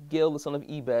man, Gaal, the son of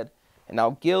Ebed. And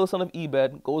now Gaal, the son of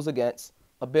Ebed, goes against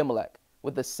Abimelech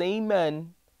with the same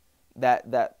men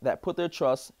that put their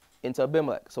trust into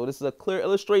Abimelech. So this is a clear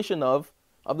illustration of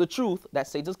the truth that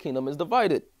Satan's kingdom is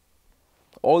divided.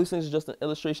 All these things are just an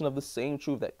illustration of the same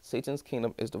truth that Satan's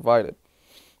kingdom is divided.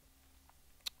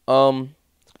 Jump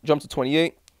to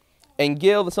 28. And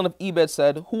Gaal, the son of Ebed,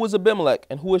 said, who is Abimelech,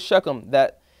 and who is Shechem,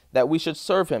 that we should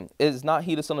serve him? Is not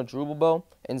he the son of Jerubbaal?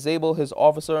 And Zabal, his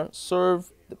officer,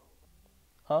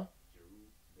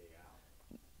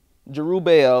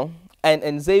 Jerubbaal, and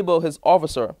Zabal, his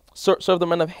officer, serve the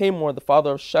men of Hamor, the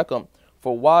father of Shechem.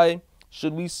 For why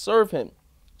should we serve him?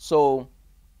 So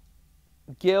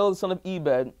Gaal, the son of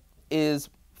Ebed, is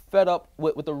fed up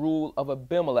with the rule of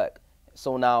Abimelech.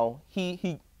 So now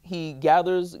he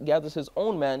gathers his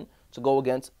own men to go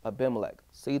against Abimelech.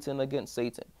 Satan against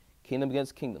Satan. Kingdom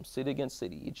against kingdom. City against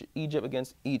city. Egypt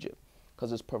against Egypt.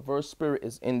 Because his perverse spirit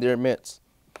is in their midst.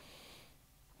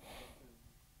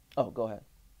 Oh, go ahead.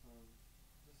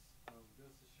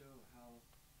 Goes to show how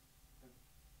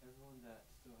everyone that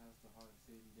still has the heart of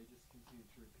Satan, they just continue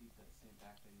to repeat that same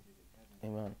act that he did in heaven.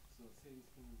 Amen. So Satan's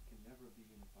kingdom can never be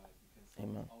unified because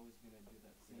Satan's always going to do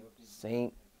that Same.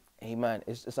 same thing. Amen.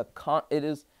 It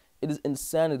is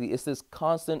insanity. It's this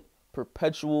constant,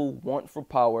 perpetual want for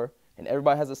power, and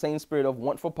everybody has the same spirit of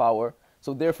want for power.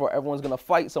 So therefore, everyone's going to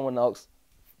fight someone else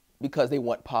because they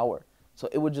want power. So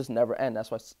it would just never end.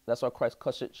 That's why Christ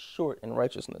cut it short in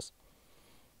righteousness.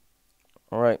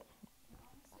 All right.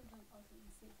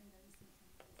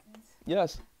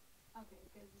 Yes. Okay,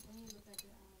 because when you look at the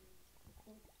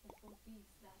four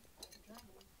beasts that are the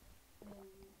dragon, and then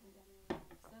in Daniel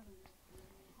 7,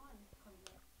 the horn comes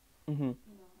up. Mm-hmm.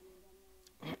 You know, and then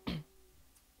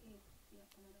Daniel 8,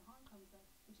 another horn comes up,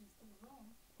 which is the throne.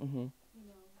 Mm-hmm. You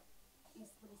know, but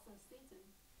it's still Satan.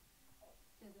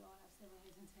 Because they all have 7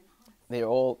 heads and 10 horns. They're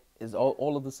all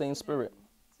of the same spirit.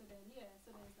 So then it's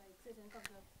like Satan comes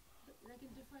up, like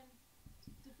in different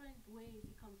ways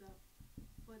he comes up,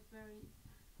 but very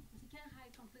Because he can't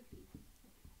hide completely.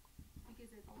 Because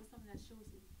there's always something that shows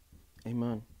him.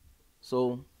 Amen.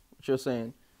 So what you're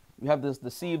saying, you have this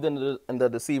deceived and the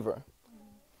deceiver.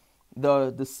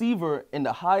 The deceiver in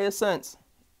the highest sense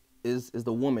is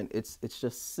the woman. It's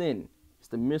just sin. It's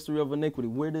the mystery of iniquity.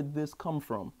 Where did this come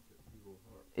from?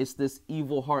 It's this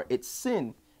evil heart. It's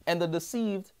sin. And the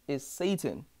deceived is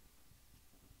Satan.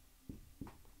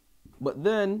 But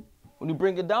then when you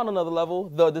bring it down another level,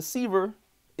 the deceiver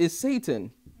is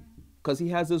Satan. Because he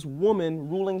has this woman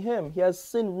ruling him. He has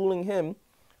sin ruling him.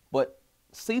 But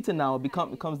Satan now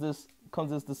becomes this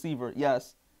deceiver.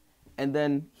 Yes. And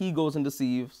then he goes and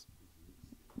deceives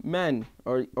men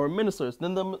or ministers.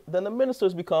 Then the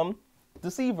ministers become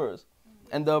deceivers.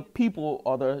 And the people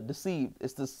are the deceived.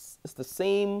 It's the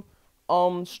same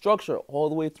structure all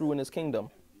the way through in his kingdom.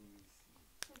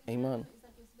 Amen. It's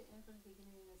like it's the end from the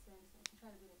beginning in a sense. Like you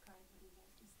try to be the Christ, but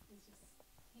it's just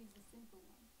he's the simple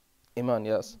one. Amen.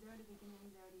 Yes. He's already beginning,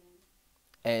 he's already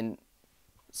end.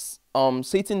 And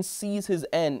Satan sees his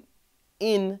end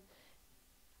in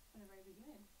From the very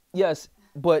beginning. yes,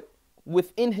 but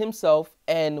within himself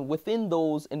and within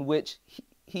those in which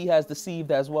he has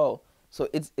deceived as well. So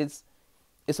it's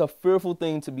a fearful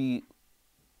thing to be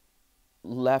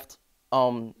left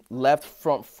from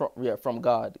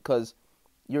God, because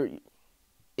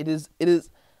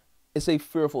it's a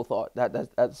fearful thought.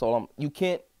 That's all. You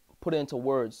can't put it into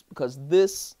words, because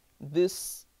this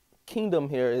kingdom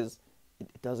here it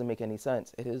doesn't make any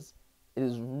sense. It is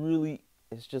really,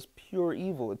 it's just pure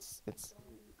evil. It's Because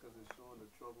it's showing the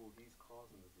trouble he's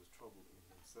causing is this trouble in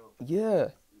himself. yeah.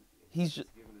 He's just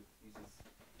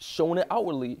showing it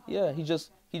outwardly. Yeah, he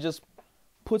just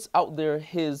puts out there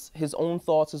his own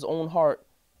thoughts, his own heart,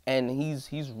 and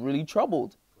he's really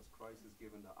troubled. Because Christ is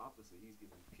giving the opposite. He's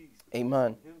giving peace.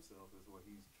 Amen. Peace in himself is what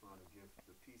he's trying to give.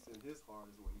 The peace in his heart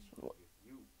is what he's trying to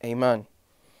give you. Amen.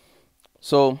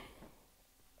 So,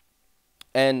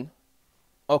 and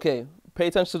okay, pay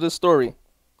attention to this story.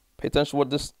 Pay attention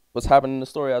to what's happening in the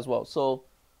story as well. So,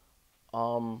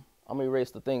 I'm gonna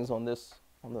erase the things on this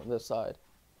side,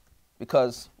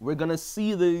 because we're gonna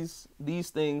see these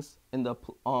things in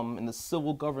the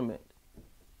civil government.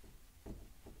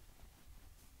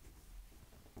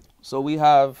 So we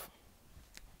have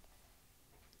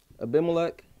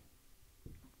Abimelech,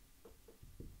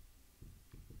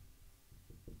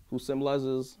 who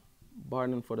symbolizes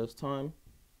Biden for this time,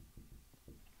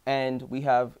 and we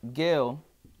have Gail,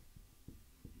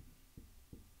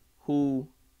 who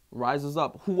rises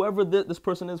up. Whoever this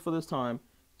person is for this time,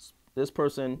 this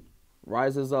person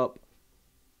rises up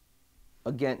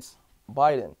against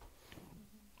Biden.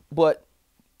 But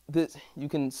this, you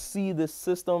can see this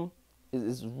system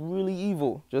is really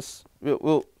evil. Just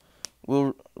we'll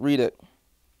read it.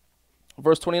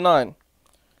 Verse 29.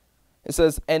 It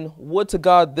says, "And would to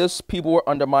God this people were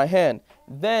under my hand.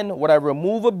 Then would I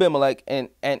remove Abimelech." And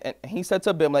he said to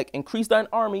Abimelech, "Increase thine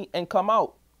army and come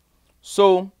out."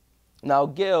 So now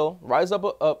Gael rises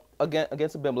up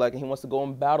against Abimelech, and he wants to go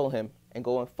and battle him and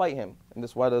go and fight him. And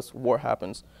this is why this war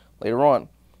happens later on.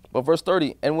 But verse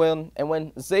 30, and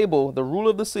when Zabel, the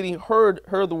ruler of the city, heard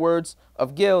the words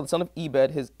of Gael, the son of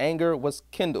Ebed, his anger was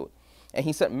kindled. And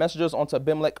he sent messengers unto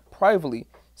Abimelech privately,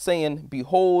 saying,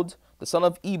 "Behold, the son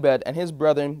of Ebed and his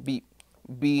brethren be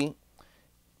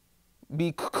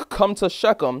come to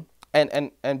Shechem,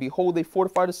 and behold, they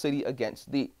fortify the city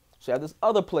against thee." So you have this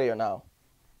other player now,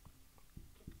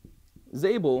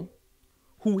 Zabel,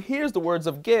 who hears the words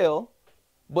of Gael,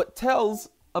 but tells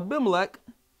Abimelech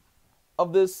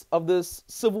of this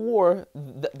civil war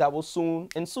that will soon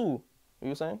ensue. What are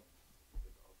you saying?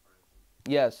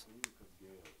 Yes. Because Gail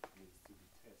needs to be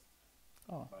tested.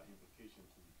 Oh. By implication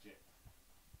to reject.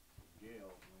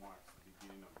 Gail marks the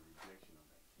beginning of the rejection of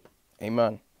that king.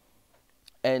 Amen.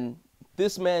 And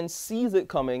this man sees it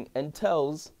coming and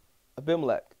tells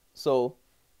Abimelech. So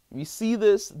we see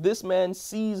this man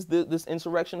sees this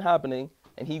insurrection happening,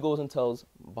 and he goes and tells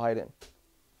Biden.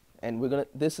 And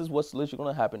this is what's literally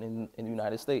gonna happen in the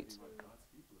United States.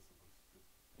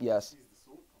 Yes.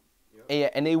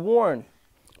 And they warn.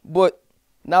 But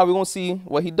now we're gonna see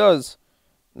what he does.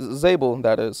 Zabel,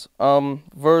 that is.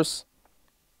 Verse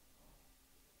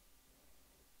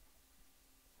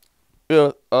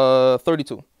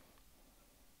 32.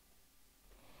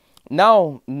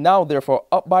 Now therefore,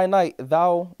 up by night,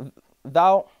 thou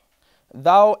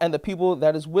and the people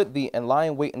that is with thee, and lie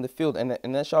in wait in the field, and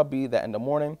it shall be that in the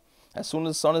morning, as soon as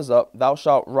the sun is up, thou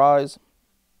shalt rise.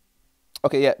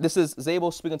 Okay, yeah, this is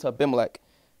Zabel speaking to Abimelech.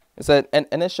 It said, and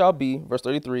it shall be, verse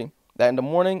 33, that in the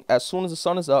morning, as soon as the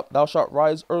sun is up, thou shalt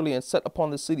rise early and set upon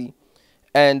the city,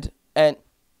 and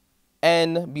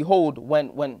behold,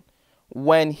 when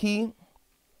when he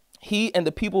and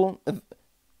the people,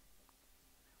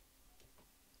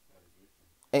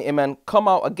 amen, come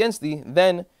out against thee,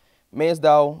 then mayest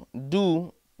thou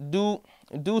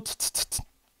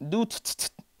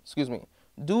excuse me,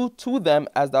 do to them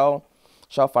as thou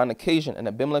shalt find occasion. And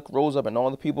Abimelech rose up and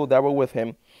all the people that were with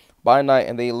him by night,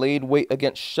 and they laid wait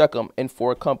against Shechem in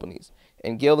 4 companies.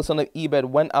 And Gaal the son of Ebed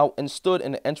went out and stood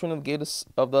in the entering of the gate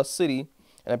of the city,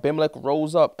 and Abimelech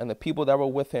rose up and the people that were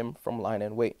with him from lying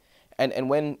in wait. And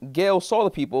when Gaal saw the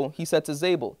people, he said to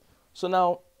Zabel. So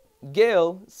now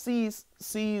Gaal sees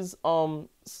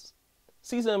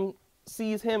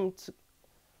him to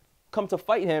come to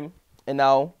fight him, and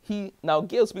now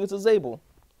Gaal speaks to Zabel.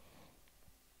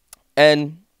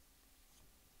 And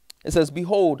it says,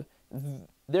 behold,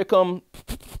 there come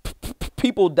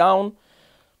people down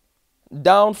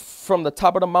from the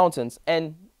top of the mountains,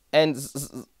 and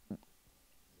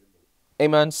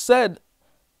amen, said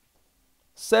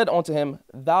unto him,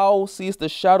 thou seest the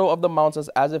shadow of the mountains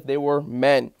as if they were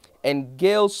men. And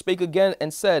Gaal spake again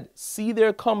and said, see,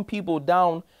 there come people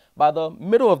down by the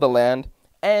middle of the land,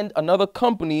 and another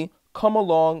company come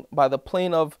along by the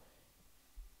plain of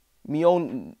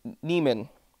Meoneman.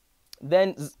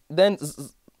 Then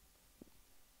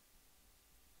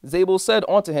Zabel said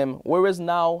unto him, where is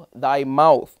now thy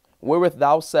mouth, wherewith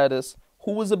thou saidest,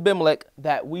 who is Abimelech,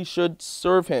 that we should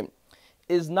serve him?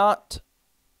 Is not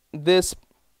this,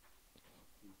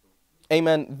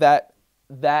 amen, that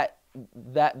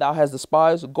thou hast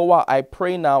despised? Go out, I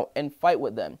pray now, and fight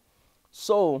with them.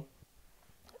 So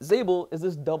Zabel is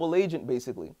this double agent,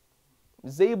 basically.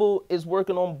 Zabel is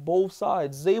working on both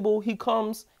sides. Zabel, he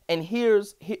comes and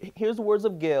hears the words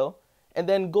of Gaal, and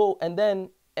then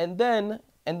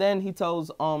he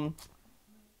tells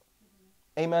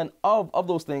amen, of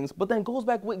those things, but then goes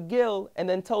back with Gaal and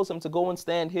then tells him to go and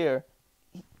stand here.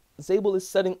 Zabel is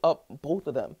setting up both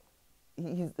of them.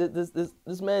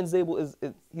 This man Zabel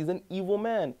he's an evil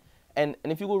man, and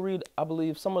if you go read, I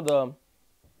believe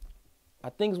I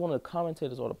think it's one of the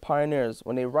commentators or the pioneers,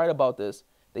 when they write about this,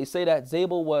 they say that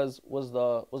Zabel was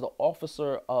the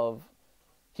officer of,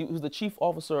 he was the chief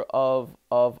officer of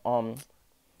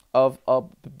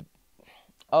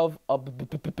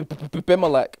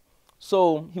Abimelech.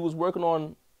 So he was working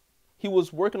on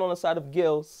the side of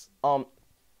Gaal.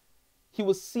 He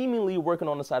was seemingly working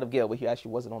on the side of Gaal, but he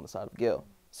actually wasn't on the side of Gaal.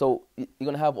 So you're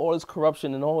going to have all this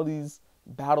corruption and all these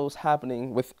battles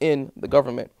happening within the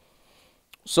government.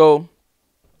 So,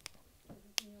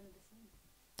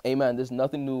 amen, there's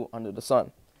nothing new under the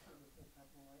sun.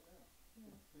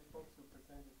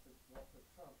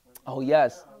 Oh,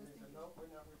 yes.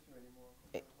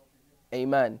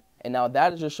 Amen. And now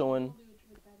that is just showing,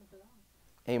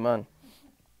 amen.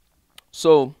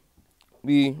 So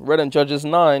we read in Judges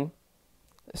 9,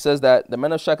 it says that the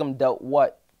men of Shechem dealt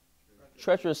what?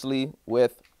 Treacherously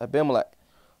with Abimelech.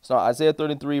 So Isaiah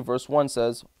 33 verse 1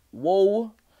 says,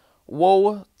 woe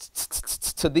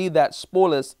to thee that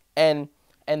spoilest, and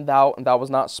thou was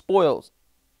not spoiled,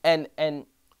 and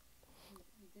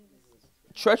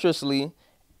treacherously,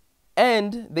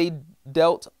 and they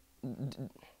dealt,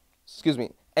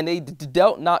 and they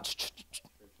dealt not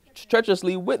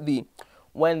treacherously with thee.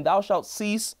 When thou shalt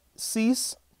cease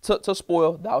to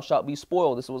spoil, thou shalt be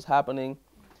spoiled. This was happening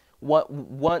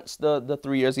once the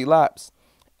 3 years elapsed.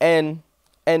 And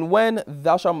when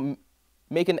thou shalt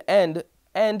make an end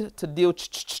to deal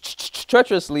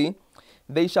treacherously,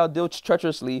 they shall deal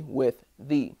treacherously with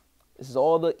thee. This is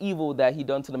all the evil that he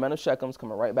done to the men of Shechem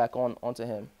coming right back onto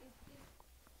him.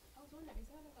 I was wondering, is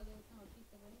that like a little time of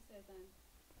people when he says when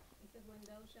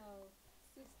thou shalt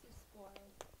cease to spoil,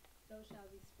 thou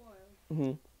shalt be spoiled.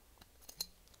 Mm-hmm.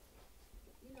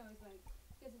 You know, it's like,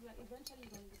 because it's like eventually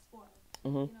you're going to be spoiled.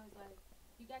 Mm-hmm. You know, it's like,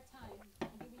 you got time, I'm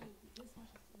giving you this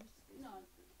much, you know.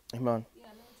 Amen.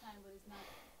 Yeah, a little time, but it's not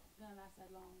going to last that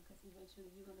long, because eventually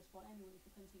you're going to spoil anyway if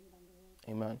you continue down the road.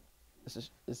 Amen. This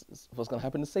is what's going to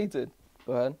happen to Satan.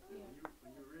 Go ahead. Yeah.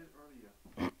 When you read earlier,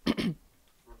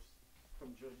 verse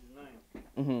from Judges 9,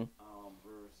 Mm-hmm.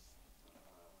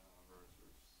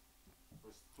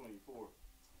 verse 24,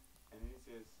 and then it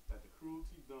says that the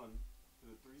cruelty done to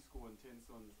the 70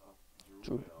 sons of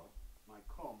Jerubbaal might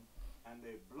come, and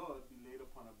their blood be laid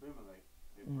upon Abimelech,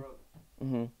 their brother.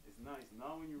 Mm-hmm. It's nice.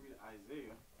 Now when you read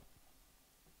Isaiah,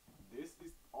 this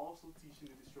is also teaching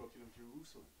the destruction of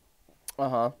Jerusalem.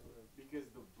 Uh-huh. Because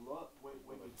the blood, when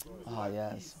the Jews were at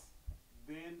yes. peace,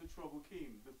 then the trouble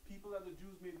came. The people that the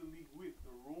Jews made the league with,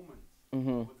 the Romans,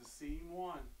 Mm-hmm. were the same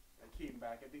one that came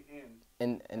back at the end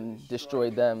And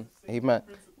destroyed them. Amen.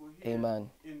 Amen.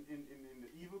 In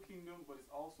the evil kingdom, but it's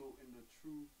also in the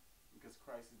true, because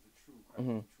Christ is the true, Christ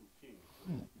Mm-hmm. is the true king.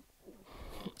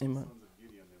 Amen. sons of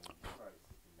Gideon, they will be Christ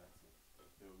in that sense.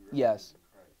 They will be Yes. representing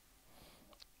Christ.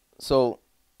 So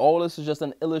all this is just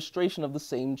an illustration of the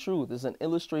same truth. It's an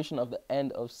illustration of the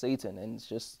end of Satan, and it's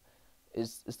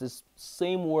this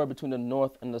same war between the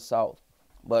North and the South.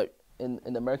 But in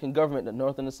the American government, the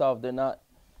North and the South,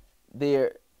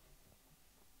 they're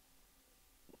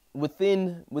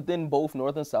within both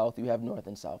North and South. You have North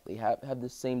and South. They have the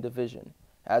same division,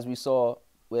 as we saw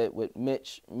with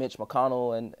Mitch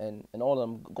McConnell and all of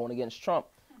them going against Trump.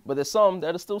 But there's some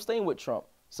that are still staying with Trump.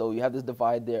 So you have this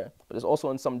divide there. But there's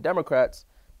also in some Democrats,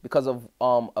 because of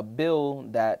a bill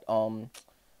that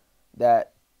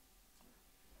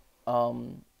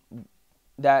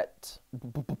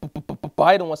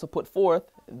Biden wants to put forth,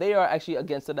 they are actually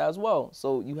against it as well.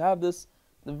 So you have the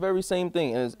very same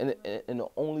thing, and it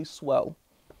only swell.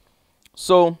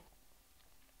 So,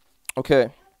 okay.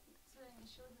 So then it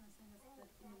shows in a sense that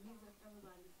in the midst of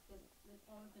everybody, that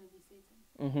all going to be Satan.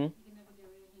 Mm-hmm. You can never get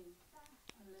rid of him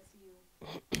unless you,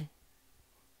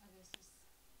 I guess, just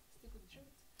stick with the truth.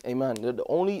 Amen.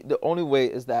 The only way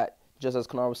is that, just as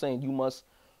Kanar was saying, you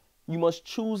must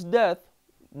choose death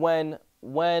when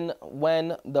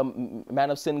the man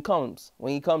of sin comes.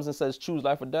 When he comes and says choose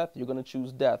life or death, you're going to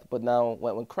choose death. But now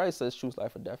when Christ says choose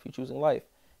life or death, you're choosing life.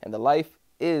 And the life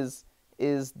is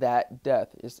that death.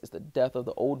 It's the death of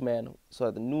the old man so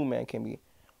that the new man can be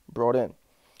brought in.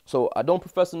 So I don't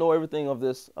profess to know everything of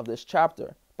this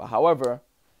chapter, but however,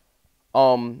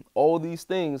 all these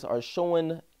things are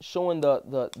showing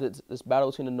this battle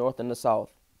between the North and the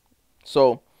South.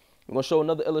 So I'm going to show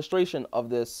another illustration of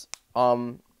this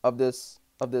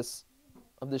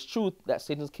truth that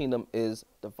Satan's kingdom is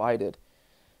divided.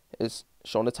 It's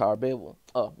shown the Tower of Babel.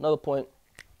 Another point,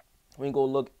 we can go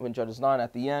look in Judges 9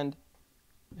 at the end.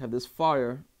 We have this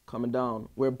fire coming down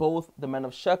where both the men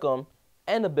of Shechem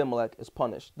and Abimelech is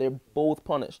punished. They're both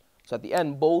punished. So at the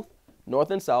end, both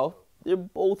North and South, they're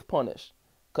both punished.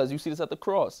 Because you see this at the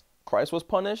cross. Christ was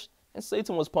punished and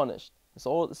Satan was punished.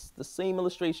 It's the same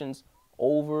illustrations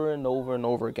over and over and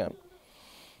over again.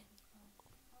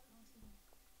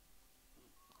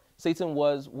 Satan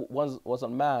was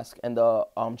unmasked, and the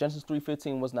Genesis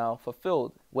 3:15 was now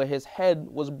fulfilled, where his head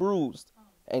was bruised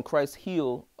and Christ's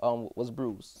heel was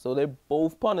bruised. So they're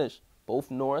both punished, both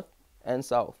North and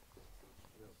South.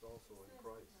 Yes, also in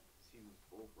Christ, he was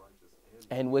both righteous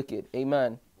And wicked.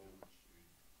 Amen.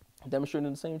 Demonstrating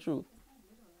the same truth.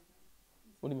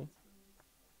 What do you mean?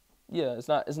 Yeah, it's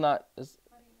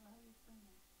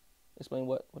explain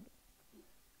what?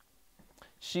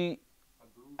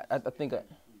 I think That's what that is.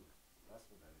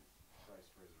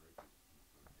 Christ resurrected.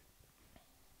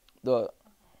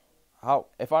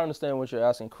 if I understand what you're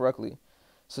asking correctly,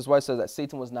 Sister White says that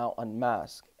Satan was now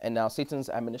unmasked, and now Satan's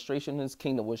administration in his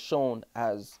kingdom was shown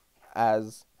as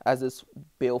this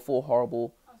baleful,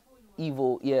 horrible,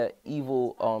 evil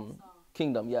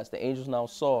kingdom. Yes, the angels now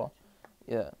saw.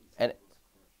 Yeah, and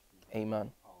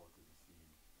amen.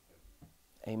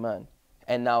 Amen.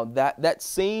 And now that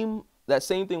same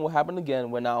thing will happen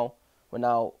again when now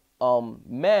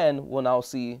man will now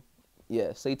see,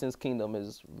 Satan's kingdom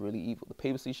is really evil. The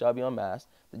papacy shall be unmasked,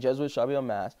 the Jesuits shall be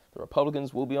unmasked, the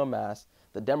Republicans will be unmasked,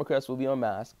 the Democrats will be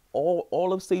unmasked.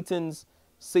 All of Satan's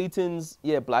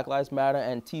Black Lives Matter,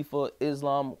 Antifa,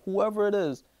 Islam, whoever it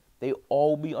is, they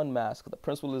all be unmasked. The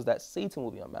principle is that Satan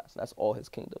will be unmasked. That's all his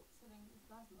kingdom. So then it's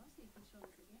God's mercy if he showed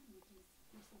us again, because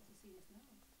we're supposed to see this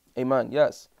now. Amen.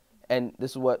 Yes. And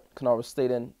this is what Kanar was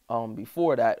stating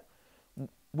before, that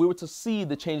we were to see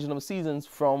the changing of the seasons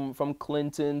from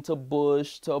Clinton to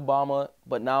Bush to Obama,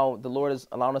 but now the Lord is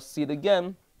allowing us to see it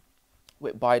again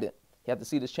with Biden. You have to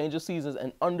see this change of seasons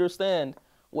and understand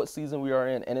what season we are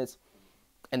in, and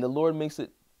the Lord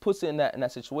puts it in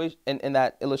that situation, in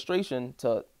that illustration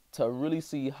to really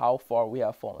see how far we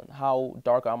have fallen, how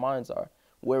dark our minds are,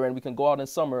 wherein we can go out in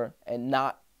summer and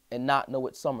not know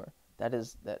it's summer.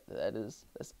 That's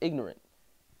ignorant.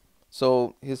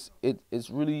 So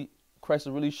Christ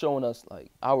is really showing us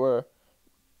like our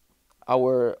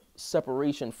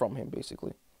separation from him,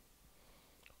 basically.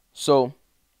 So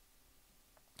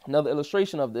another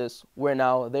illustration of this, where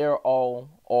now they're all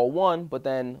one, but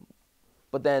then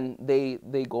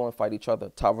they go and fight each other.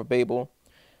 Tower of Babel.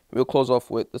 We'll close off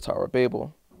with the Tower of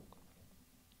Babel.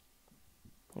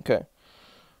 Okay.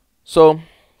 So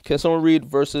can someone read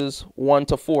verses 1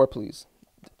 to 4, please?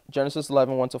 Genesis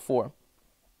 11, 1 to 4. And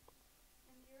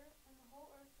the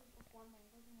whole earth was of one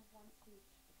language and of one speech.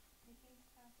 And it came to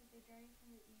pass as they journeyed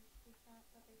from the east, they found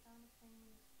a plain in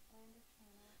the land of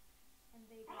Shinar, and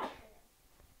they dwelt there.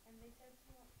 And they said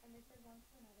one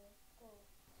to another, Go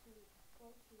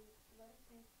to, let us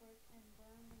make brick and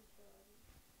burn them thoroughly.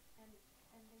 And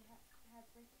they had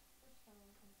brick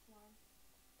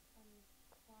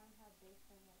swine have baked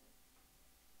their mothers.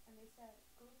 And they said,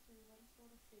 Go to, let us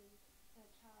build a city for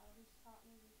a child whose top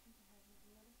may reach into heaven,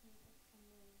 and let us make us some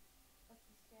names, lest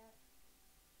we scatter,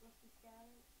 lest we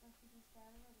be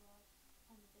scattered abroad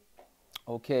on the face of the earth.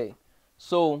 Okay,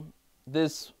 so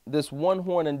this one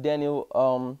horn in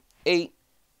Daniel 8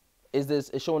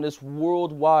 is showing this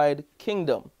worldwide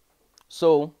kingdom.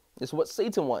 So it's what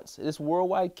Satan wants, this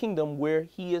worldwide kingdom where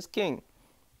he is king.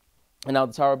 And now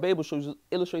the Tower of Babel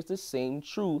illustrates the same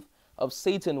truth of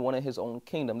Satan wanting his own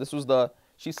kingdom.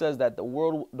 She says that the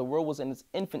world was in its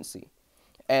infancy.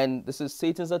 And this is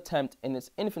Satan's attempt in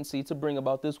its infancy to bring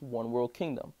about this one world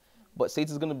kingdom. But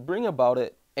Satan's going to bring about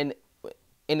it when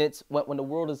the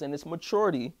world is in its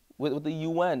maturity with the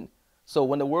UN. So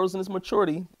when the world is in its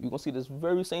maturity, you're going to see this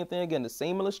very same thing again. The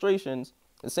same illustrations,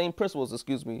 the same principles,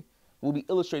 will be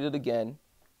illustrated again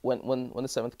when the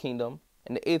seventh kingdom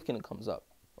and the eighth kingdom comes up.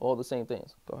 All the same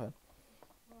things. Go ahead.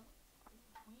 Well,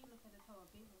 when you look at the Tower of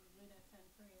Babel during that time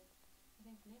period, I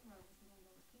think Nimrod was the one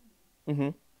that was king there. Mm-hmm.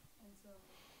 And so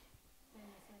then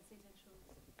that's when Satan chose,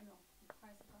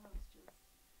 Christ God was chose.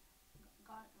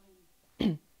 God,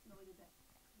 no, we did that.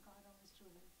 God always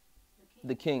chose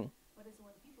The king. But it's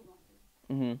what the people want to do.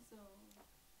 Mm-hmm. So,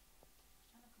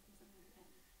 trying to cookie something at the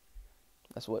end.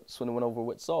 That's what Swinton went over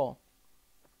with Saul.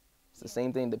 It's the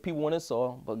same thing. The people wanted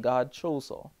Saul, but God chose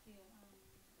Saul. I lost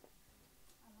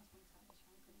my time. I was trying to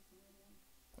connect to the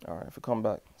end. All right, if we come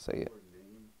back, say it. The word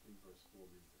name in verse 4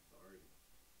 means authority.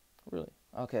 Really?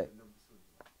 Okay. The number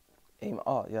 2. Amen.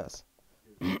 Oh, yes.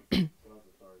 God's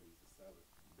authority is the Sabbath,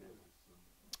 day,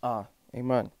 Sunday.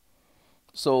 Amen.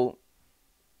 So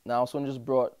now Swinton just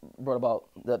brought about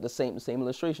the same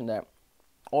illustration that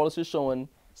all this is showing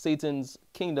Satan's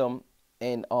kingdom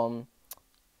and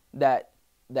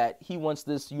that he wants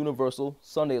this universal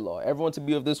Sunday law. Everyone to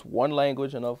be of this one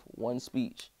language and of one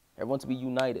speech. Everyone to be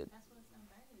united. That's what it's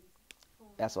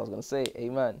about. That's what I was gonna say.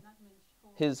 Amen.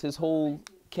 His whole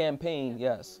campaign,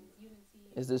 yes,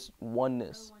 is this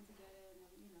oneness. Everyone together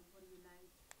and, want to unite.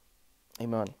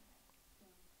 Amen. So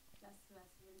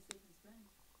that's really Satan's plan.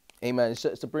 Amen. It's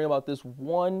just to bring about this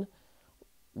one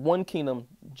kingdom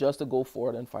just to go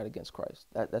forward and fight against Christ.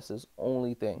 That's his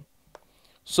only thing.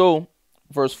 So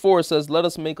verse 4 says, let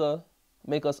us make us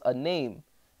a name.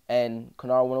 And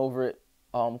Kanar went over it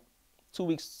 2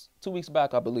 weeks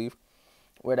back, I believe,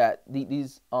 where that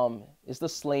these is the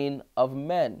slain of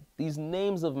men. These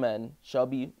names of men shall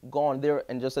be gone there,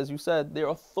 and just as you said, their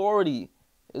authority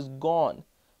is gone.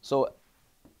 So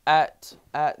at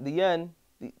the end,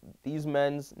 these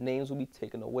men's names will be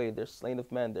taken away. They're slain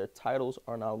of men. Their titles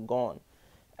are now gone.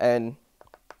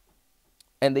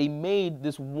 And they made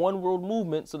this one world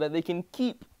movement so that they can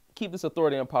keep this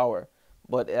authority and power.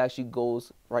 But it actually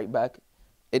goes right back.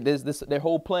 It is this, their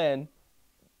whole plan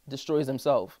destroys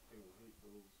themselves. They will hate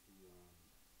those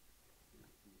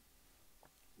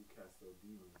who cast out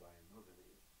demons by another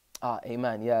name.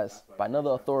 Amen. Yes, by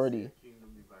another authority. Kingdom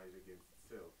divided against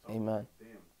itself. Amen.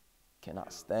 Them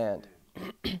Cannot stand.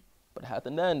 But it hath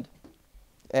an end.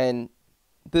 And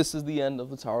this is the end of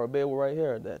the Tower of Babel right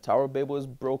here. The Tower of Babel is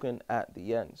broken at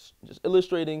the end. Just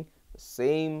illustrating the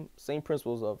same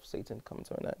principles of Satan coming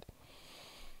to an end.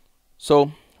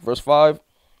 So, verse 5,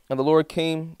 and the Lord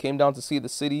came down to see the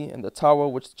city and the tower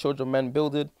which the children of men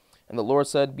builded. And the Lord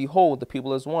said, behold, the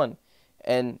people is one.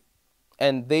 And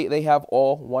they have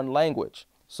all one language.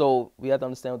 So we have to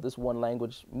understand what this one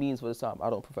language means for this time. I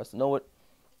don't profess to know it.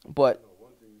 But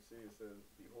one thing you see, it says,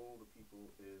 behold, the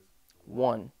people is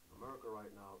one. America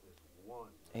right now is one.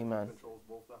 Amen. It controls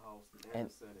both the House and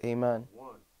the Senate. Amen.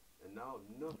 One. And now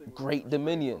nothing will Great be restrained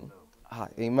dominion. from them.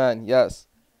 Amen. Yes.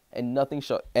 And nothing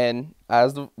shall. And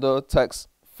as the text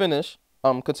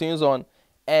continues on,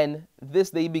 and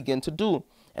this they begin to do.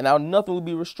 And now nothing will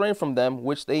be restrained from them,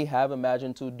 which they have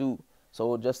imagined to do.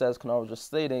 So just as Kanar was just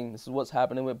stating, this is what's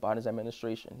happening with Biden's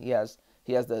administration. He has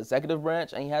the executive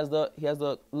branch and he has the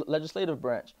legislative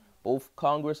branch, both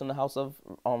Congress and the House of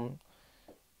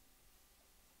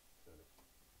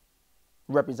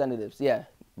Representatives. Yeah,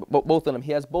 both of them.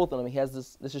 He has both of them. He has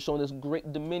this. This is showing this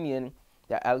great dominion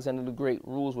that Alexander the Great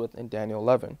rules with in Daniel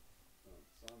 11.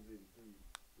 Psalms 83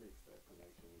 makes that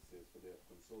connection. It says, for they have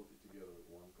consulted together with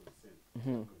one consent,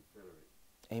 Mhm. confederate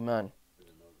Amen. with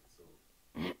another. So,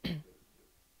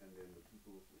 and then the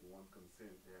people with one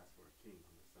consent, they ask for a king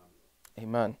under Samuel.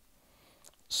 Amen.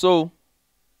 So,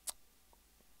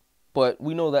 but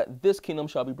we know that this kingdom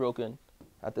shall be broken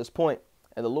at this point,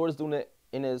 and the Lord is doing it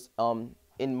in His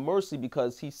in mercy,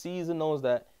 because He sees and knows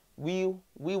that we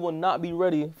will not be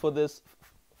ready for this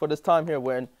time here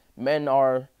when men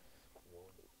are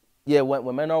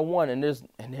when men are one and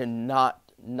they're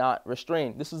not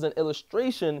restrained. This is an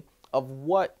illustration of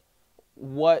what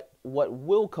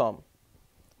will come,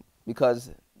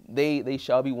 because they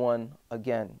shall be one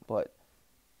again. But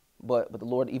the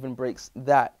Lord even breaks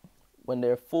that. When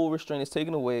their full restraint is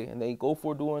taken away and they go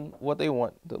for doing what they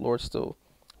want, the Lord still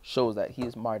shows that he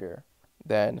is mightier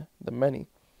than the many.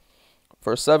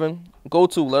 Verse 7, go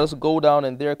to, let us go down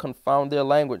and there confound their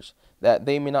language, that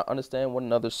they may not understand one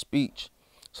another's speech.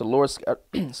 So the Lord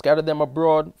scattered them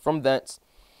abroad from thence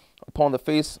upon the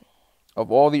face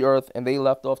of all the earth, and they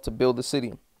left off to build the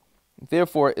city.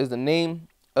 Therefore is the name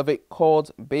of it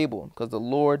called Babel, because the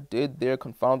Lord did there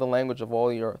confound the language of all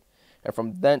the earth. And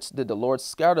from thence did the Lord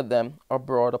scatter them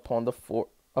abroad upon the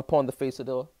face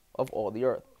of all the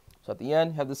earth. So at the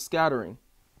end, you have the scattering.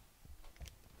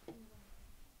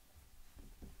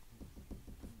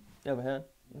 You have a hand?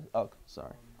 Oh,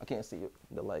 sorry. I can't see you.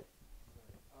 The light.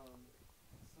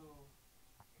 So,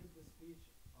 could the speech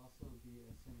also be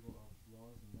a symbol of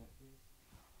laws in that case?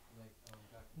 Like,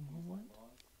 God confused the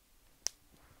laws?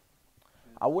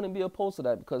 I wouldn't be opposed to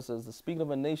that, because as the speaking of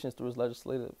a nation is through his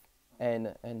legislative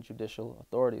and judicial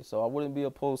authority. So I wouldn't be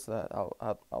opposed to that. I'll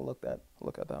look at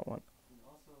that one. And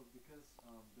also, because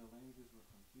the languages were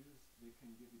confused, they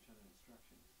couldn't give each other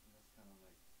instructions. And that's kind of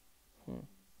like...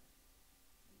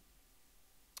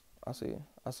 I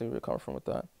see where you're coming from with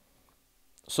that.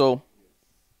 So,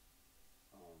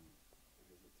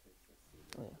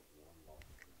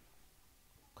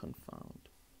 confound.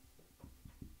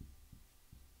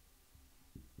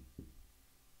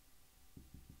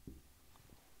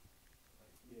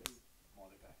 Yes,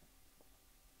 Mordecai.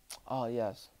 Oh,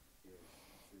 yes. Yes, it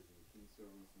says in the king's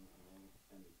servants and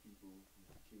the people in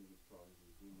the king's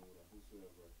provinces, we know that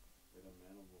whosoever, whether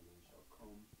man or woman, shall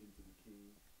come into the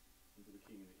king in the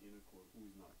inner court, who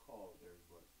is not called, there is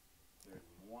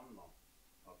one law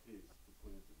of his to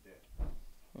put him to death.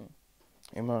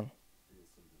 Amen. It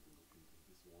is something to look into.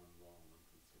 This one law, one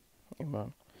consent.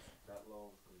 Amen. That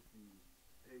law was confused.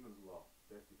 Haman's law,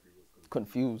 death decree, was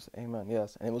Confused. Amen.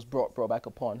 Yes. And it was brought back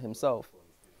upon himself.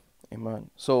 Amen.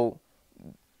 So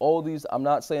all these, I'm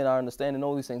not saying I understand and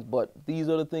all these things, but these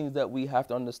are the things that we have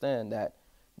to understand, that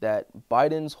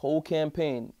Biden's whole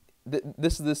campaign,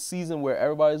 this is the season where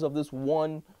everybody's of this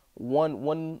one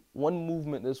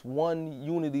movement, this one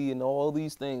unity and all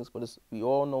these things, but we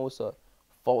all know it's a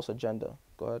false agenda.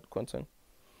 Go ahead, Quentin.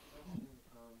 Maybe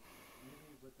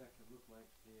what that could look like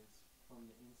is from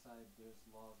the inside there's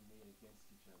laws made against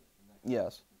each other. And that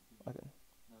Yes. Okay.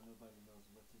 Now nobody knows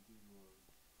what to do or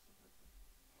stuff like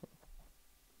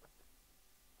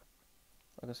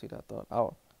that. I can see that thought.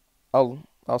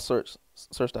 I'll search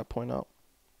that point out.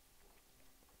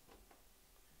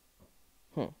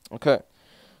 Okay.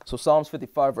 So Psalms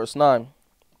 55 verse 9.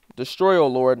 Destroy, O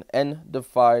Lord, and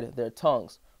divide their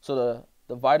tongues. So the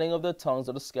dividing of their tongues,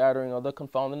 or the scattering, or the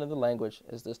confounding of the language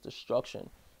is this destruction.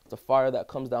 The fire that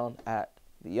comes down at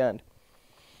the end.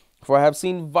 For I have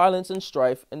seen violence and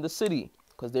strife in the city,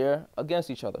 because they're against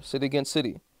each other, city against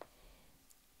city.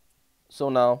 So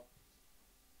now,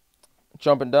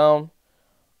 jumping down,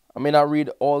 I may not read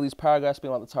all these paragraphs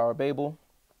speaking about the Tower of Babel,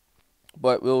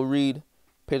 but we'll read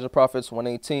Page of Prophets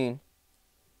 118.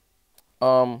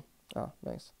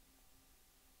 Nice.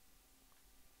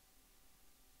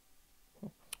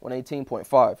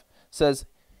 118.5 says,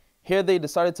 here they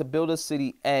decided to build a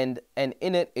city and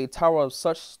in it a tower of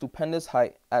such stupendous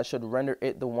height as should render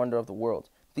it the wonder of the world.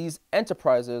 These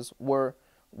enterprises were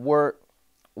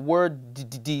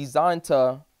designed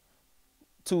to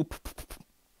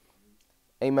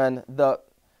amen, the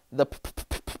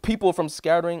people from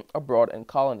scattering abroad in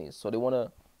colonies. So they want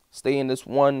to stay in this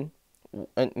one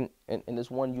in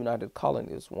this one united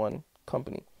colony, this one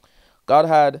company. God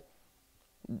had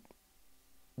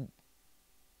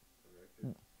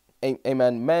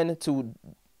amen, men to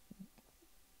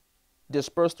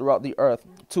disperse throughout the earth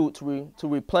to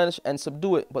replenish and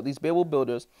subdue it. But these Babel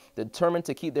builders determined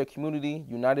to keep their community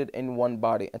united in one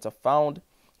body and to found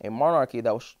a monarchy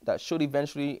that should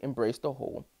eventually embrace the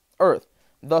whole earth.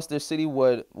 Thus, their city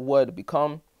would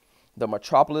become the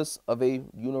metropolis of a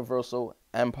universal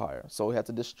empire. So we had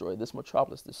to destroy this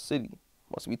metropolis. This city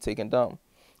must be taken down.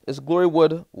 Its glory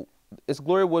would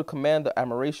command the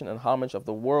admiration and homage of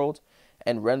the world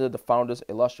and render the founders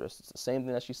illustrious. It's the same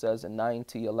thing that she says in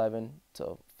 9:11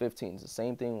 to 15. It's the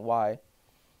same thing why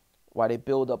they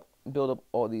build up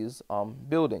all these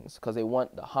buildings, because they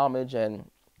want the homage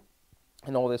and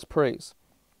all this praise.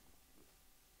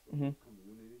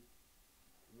 Community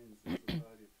means a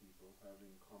society of people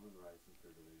having common rights and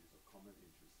privileges or common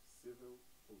interests, civil,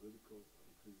 political, or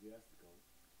ecclesiastical,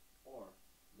 or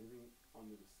living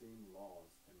under the same laws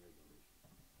and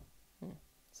regulations.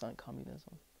 sound like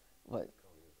communism, but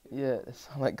yeah, it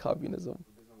sounds like communism.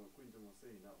 Based on what Quinton was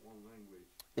saying, that one language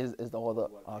Is all the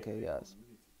is what kept okay? the Yes,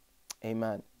 community.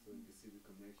 amen. So you can see the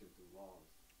connection to laws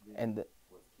being And the,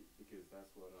 because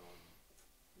that's what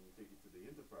when you take it to the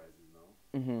enterprises now,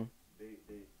 mm-hmm, they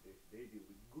deal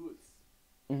with goods.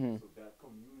 mm-hmm, So that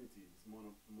community is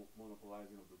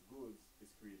monopolizing of the goods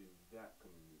is creating that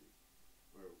community.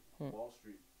 Where Wall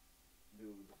Street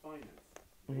deal with the finance.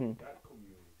 mm-hmm. That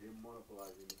community, they're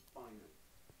monopolizing the finance.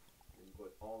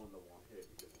 But all under one head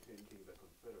because the 10 kings are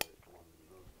confederate one with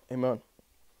another. Amen.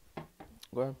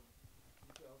 Go ahead.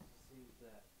 You could also see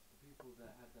that the people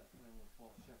that had that plan were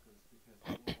false shepherds because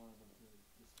they didn't want them to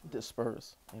disperse Disperse.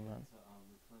 Amen. to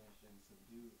replenish and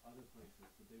subdue other places,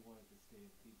 but they wanted to stay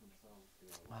and feed themselves.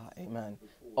 Amen.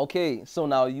 Okay, so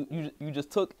now you just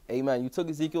took, amen, you took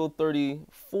Ezekiel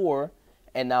 34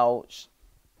 and now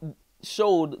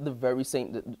showed the very same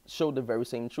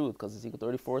truth, because Ezekiel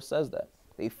 34 says that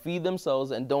they feed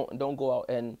themselves and don't go out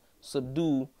and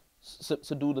subdue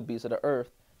the beasts of the earth,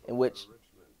 in which,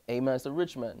 amen, it's the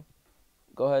rich men.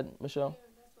 Go ahead, Michelle. Yeah,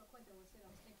 that's what Quentin was saying.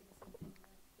 I was thinking the same thing.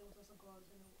 That there was also God,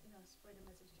 spread the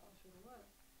message all through the world.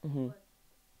 Mm-hmm. But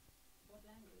what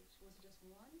language? Was it just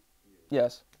one?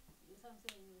 Yes, That's what I'm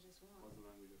saying. It was just one. What's the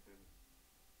language of heaven?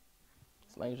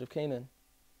 it's the language of Canaan.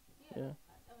 Yeah. Yeah.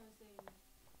 I was saying.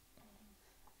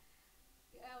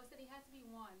 I was saying it had to be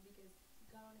one because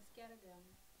God only scattered them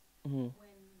Mm-hmm.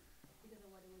 because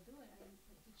of what they were doing, and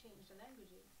He changed the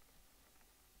languages.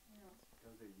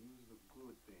 Because they use the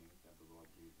good thing that the Lord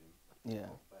gave them Yeah,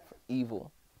 back for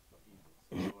evil. for evil.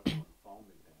 So the Lord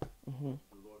confounded them. Mm-hmm.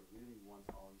 The Lord really wants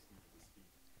all His people to speak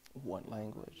One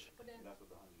language. But then, and that's what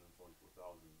the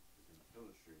 144,000 is going to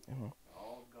illustrate. Mm-hmm.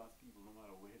 All of God's people, no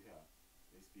matter where they are,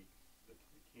 they speak the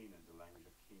Canaan, the language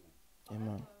of Canaan.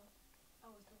 Amen. I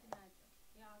was looking at,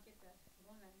 yeah, I'll get that.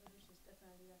 One language is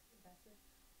definitely that's it.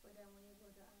 But then when you go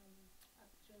to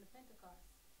during the Pentecost,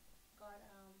 God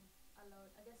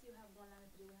allowed. I guess you have one language,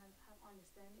 but you have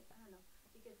understanding. I don't know,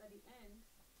 because at the end,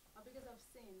 because of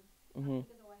sin, Mm-hmm.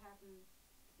 because of what happened,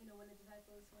 when the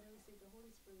disciples when they received the Holy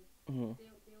Spirit, Mm-hmm.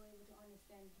 they were able to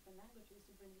understand different languages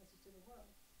to bring the message to the world.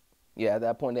 Yeah, at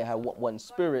that point they had one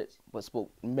spirit, but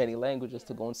spoke many languages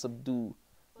to Yeah. go and subdue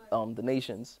But the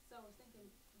nations. so I was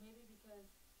thinking maybe because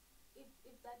if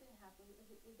that didn't happen, if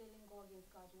they didn't go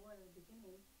against God's word at the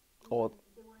beginning, Or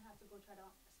they wouldn't have to go try to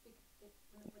speak it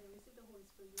when they receive the Holy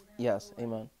Spirit. They wouldn't have yes, to go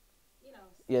amen. and,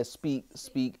 Yeah,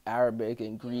 speak Arabic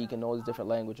and Greek and all these different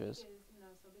languages. Because,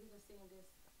 so because of saying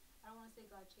this, I don't want to say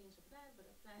God changed the plan, but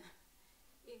the plan,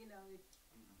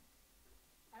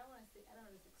 I don't want to say, I don't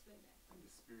know how to explain that. When the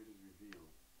Spirit is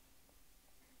revealed,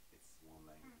 it's one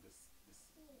language.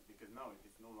 Because now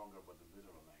it's no longer about the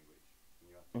literal language.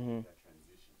 And you have to Mm-hmm. make that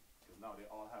transition. Because now they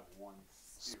all have one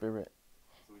Spirit.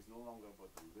 So it's no longer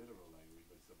about the literal language,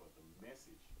 but it's about the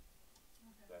message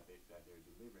that they're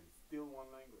delivering. Still one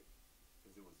language,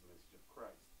 because it was the message of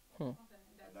Christ, Okay,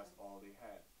 and that's all they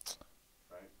had,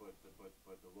 right? But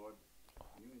the Lord,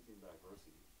 unity and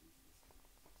diversity is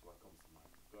what comes to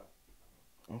mind. Go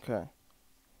ahead. Okay.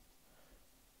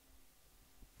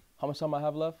 How much time I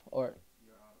have left? Or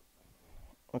You're out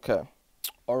of time. okay.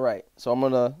 All right. So I'm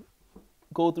gonna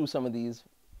go through some of these,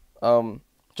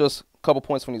 just a couple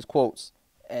points from these quotes,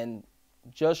 and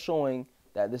just showing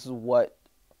that this is what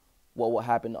will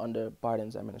happen under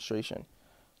Biden's administration.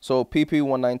 So PP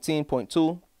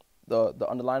 119.2, the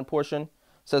underlined portion,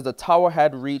 says the tower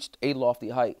had reached a lofty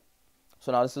height.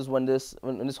 So now this is when this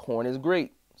horn is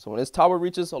great. So when this tower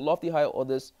reaches a lofty height, or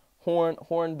this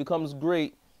horn becomes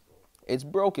great, it's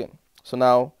broken. So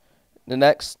now the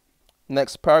next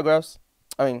paragraphs,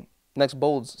 next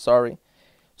bolds, sorry.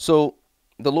 So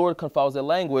the Lord confounds their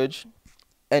language,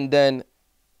 and then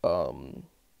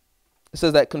it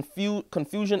says that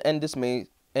confusion and dismay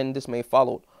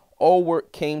followed. All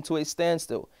work came to a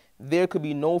standstill. There could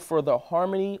be no further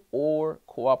harmony or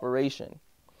cooperation.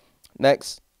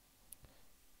 Next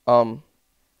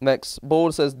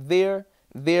bold says their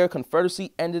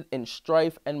confederacy ended in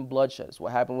strife and bloodshed. That's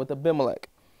what happened with Abimelech.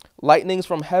 Lightnings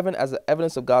from heaven, as the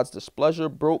evidence of God's displeasure,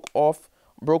 broke off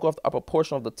the upper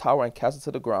portion of the tower and cast it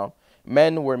to the ground.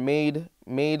 Men were made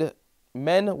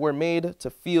to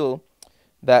feel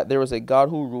that there is a God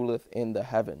who ruleth in the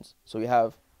heavens. So you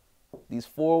have these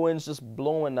four winds just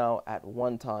blowing now at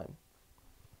one time.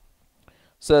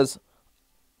 Says,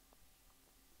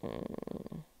 okay,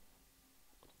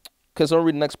 so I'll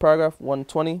read the next paragraph,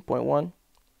 120.1,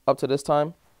 up to this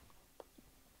time.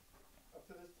 Up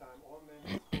to this time, all men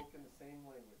had spoken the same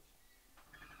language.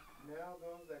 Now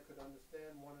those that could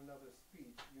understand one another's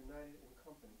speech united in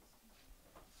companies.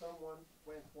 Someone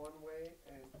went went one way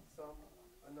and some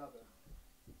another.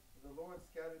 The Lord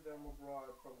scattered them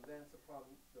abroad from thence upon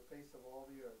the face of all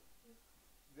the earth.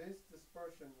 This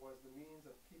dispersion was the means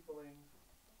of peopling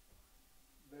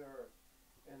the earth,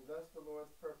 and thus the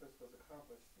Lord's purpose was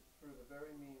accomplished through the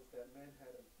very means that men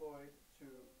had employed to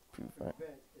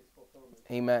prevent its fulfillment.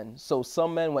 Amen. So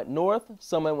some men went north,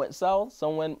 some men went south,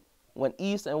 some went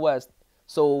east and west.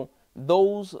 So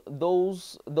those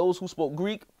who spoke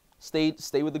Greek stayed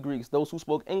with the Greeks. Those who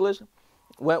spoke English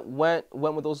went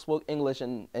with those who spoke English,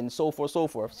 and so forth, so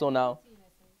forth. So now,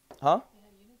 huh?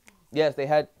 Yes, they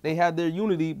had their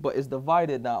unity, but it's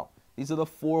divided now. These are the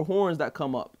four horns that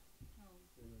come up.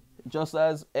 Just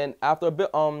as, and after a bit,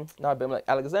 not Abimelech,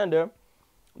 Alexander,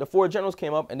 the four generals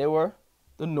came up, and they were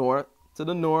the north,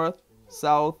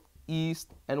 south,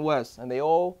 east, and west, and they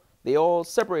all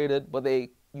separated, but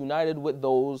they united with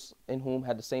those in whom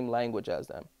had the same language as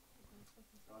them.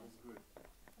 God is good.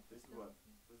 This is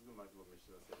what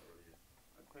Michelle said earlier.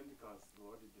 At Pentecost, the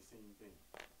Lord did the same thing.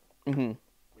 Mm-hmm.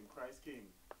 When Christ came,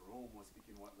 Rome was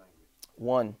speaking what language?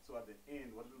 One. So at the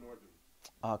end, what did the Lord do?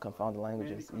 Confound the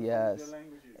languages. Confound Yes. their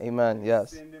languages. Amen.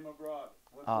 Yes. Send them abroad.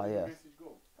 Where Yes. did the message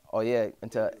go? Oh yeah,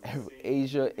 into It was the same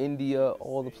Asia, thing. India, The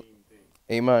all the. same thing.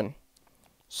 Amen.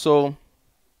 So,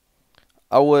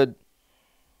 I would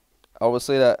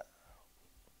say that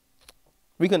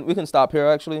we can stop here.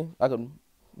 Actually, I could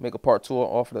make a part 2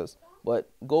 off of this, but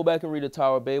go back and read the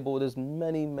Tower of Babel. There's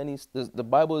many. The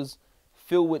Bible is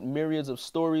filled with myriads of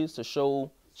stories to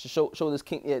show this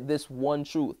king, this one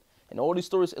truth, and all these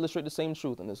stories illustrate the same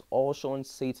truth, and it's all showing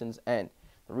Satan's end.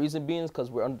 The reason being is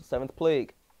because we're under the 7th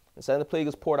plague. The 7th plague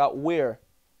is poured out where?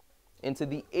 Into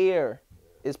the air.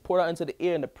 Is poured out into the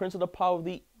air, and the prince of the power of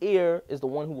the air is the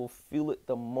one who will feel it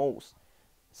the most.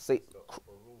 Say,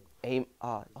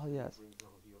 yes.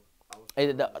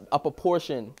 And the upper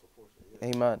portion.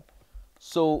 Amen.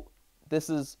 So this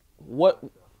is what.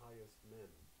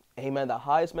 Amen. The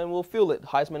highest men will feel it. The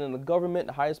highest men in the government,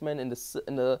 the highest men in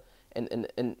the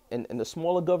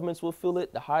smaller governments will feel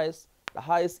it. The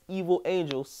highest evil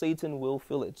angel, Satan, will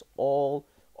feel it. It's all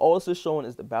this is showing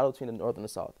is the battle between the north and the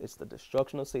south. It's the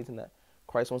destruction of Satan that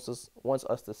Christ wants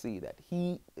us to see, that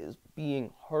he is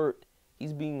being hurt.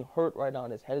 He's being hurt right now,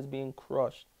 and his head is being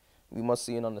crushed. We must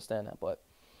see and understand that. But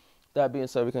that being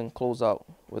said, we can close out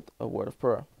with a word of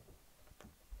prayer.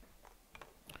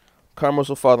 Kind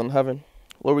merciful Father in heaven,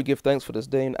 Lord, we give thanks for this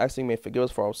day and ask that you may forgive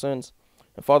us for our sins.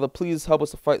 And Father, please help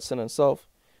us to fight sin and self.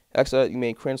 Ask that you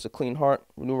may grant us a clean heart,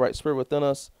 renew right spirit within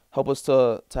us. Help us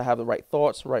to have the right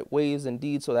thoughts, right ways and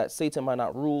deeds, so that Satan might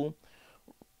not rule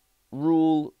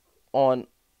on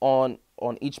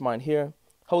each mind here.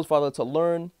 Help us, Father, to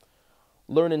learn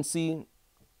and see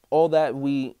all that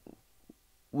we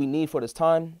need for this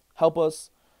time. Help us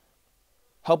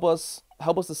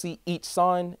to see each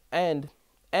sign and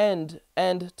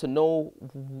to know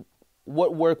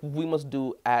what work we must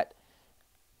do at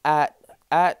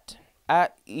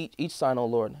each sign, O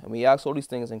Lord. And we ask all these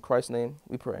things in Christ's name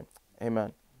we pray.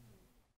 Amen.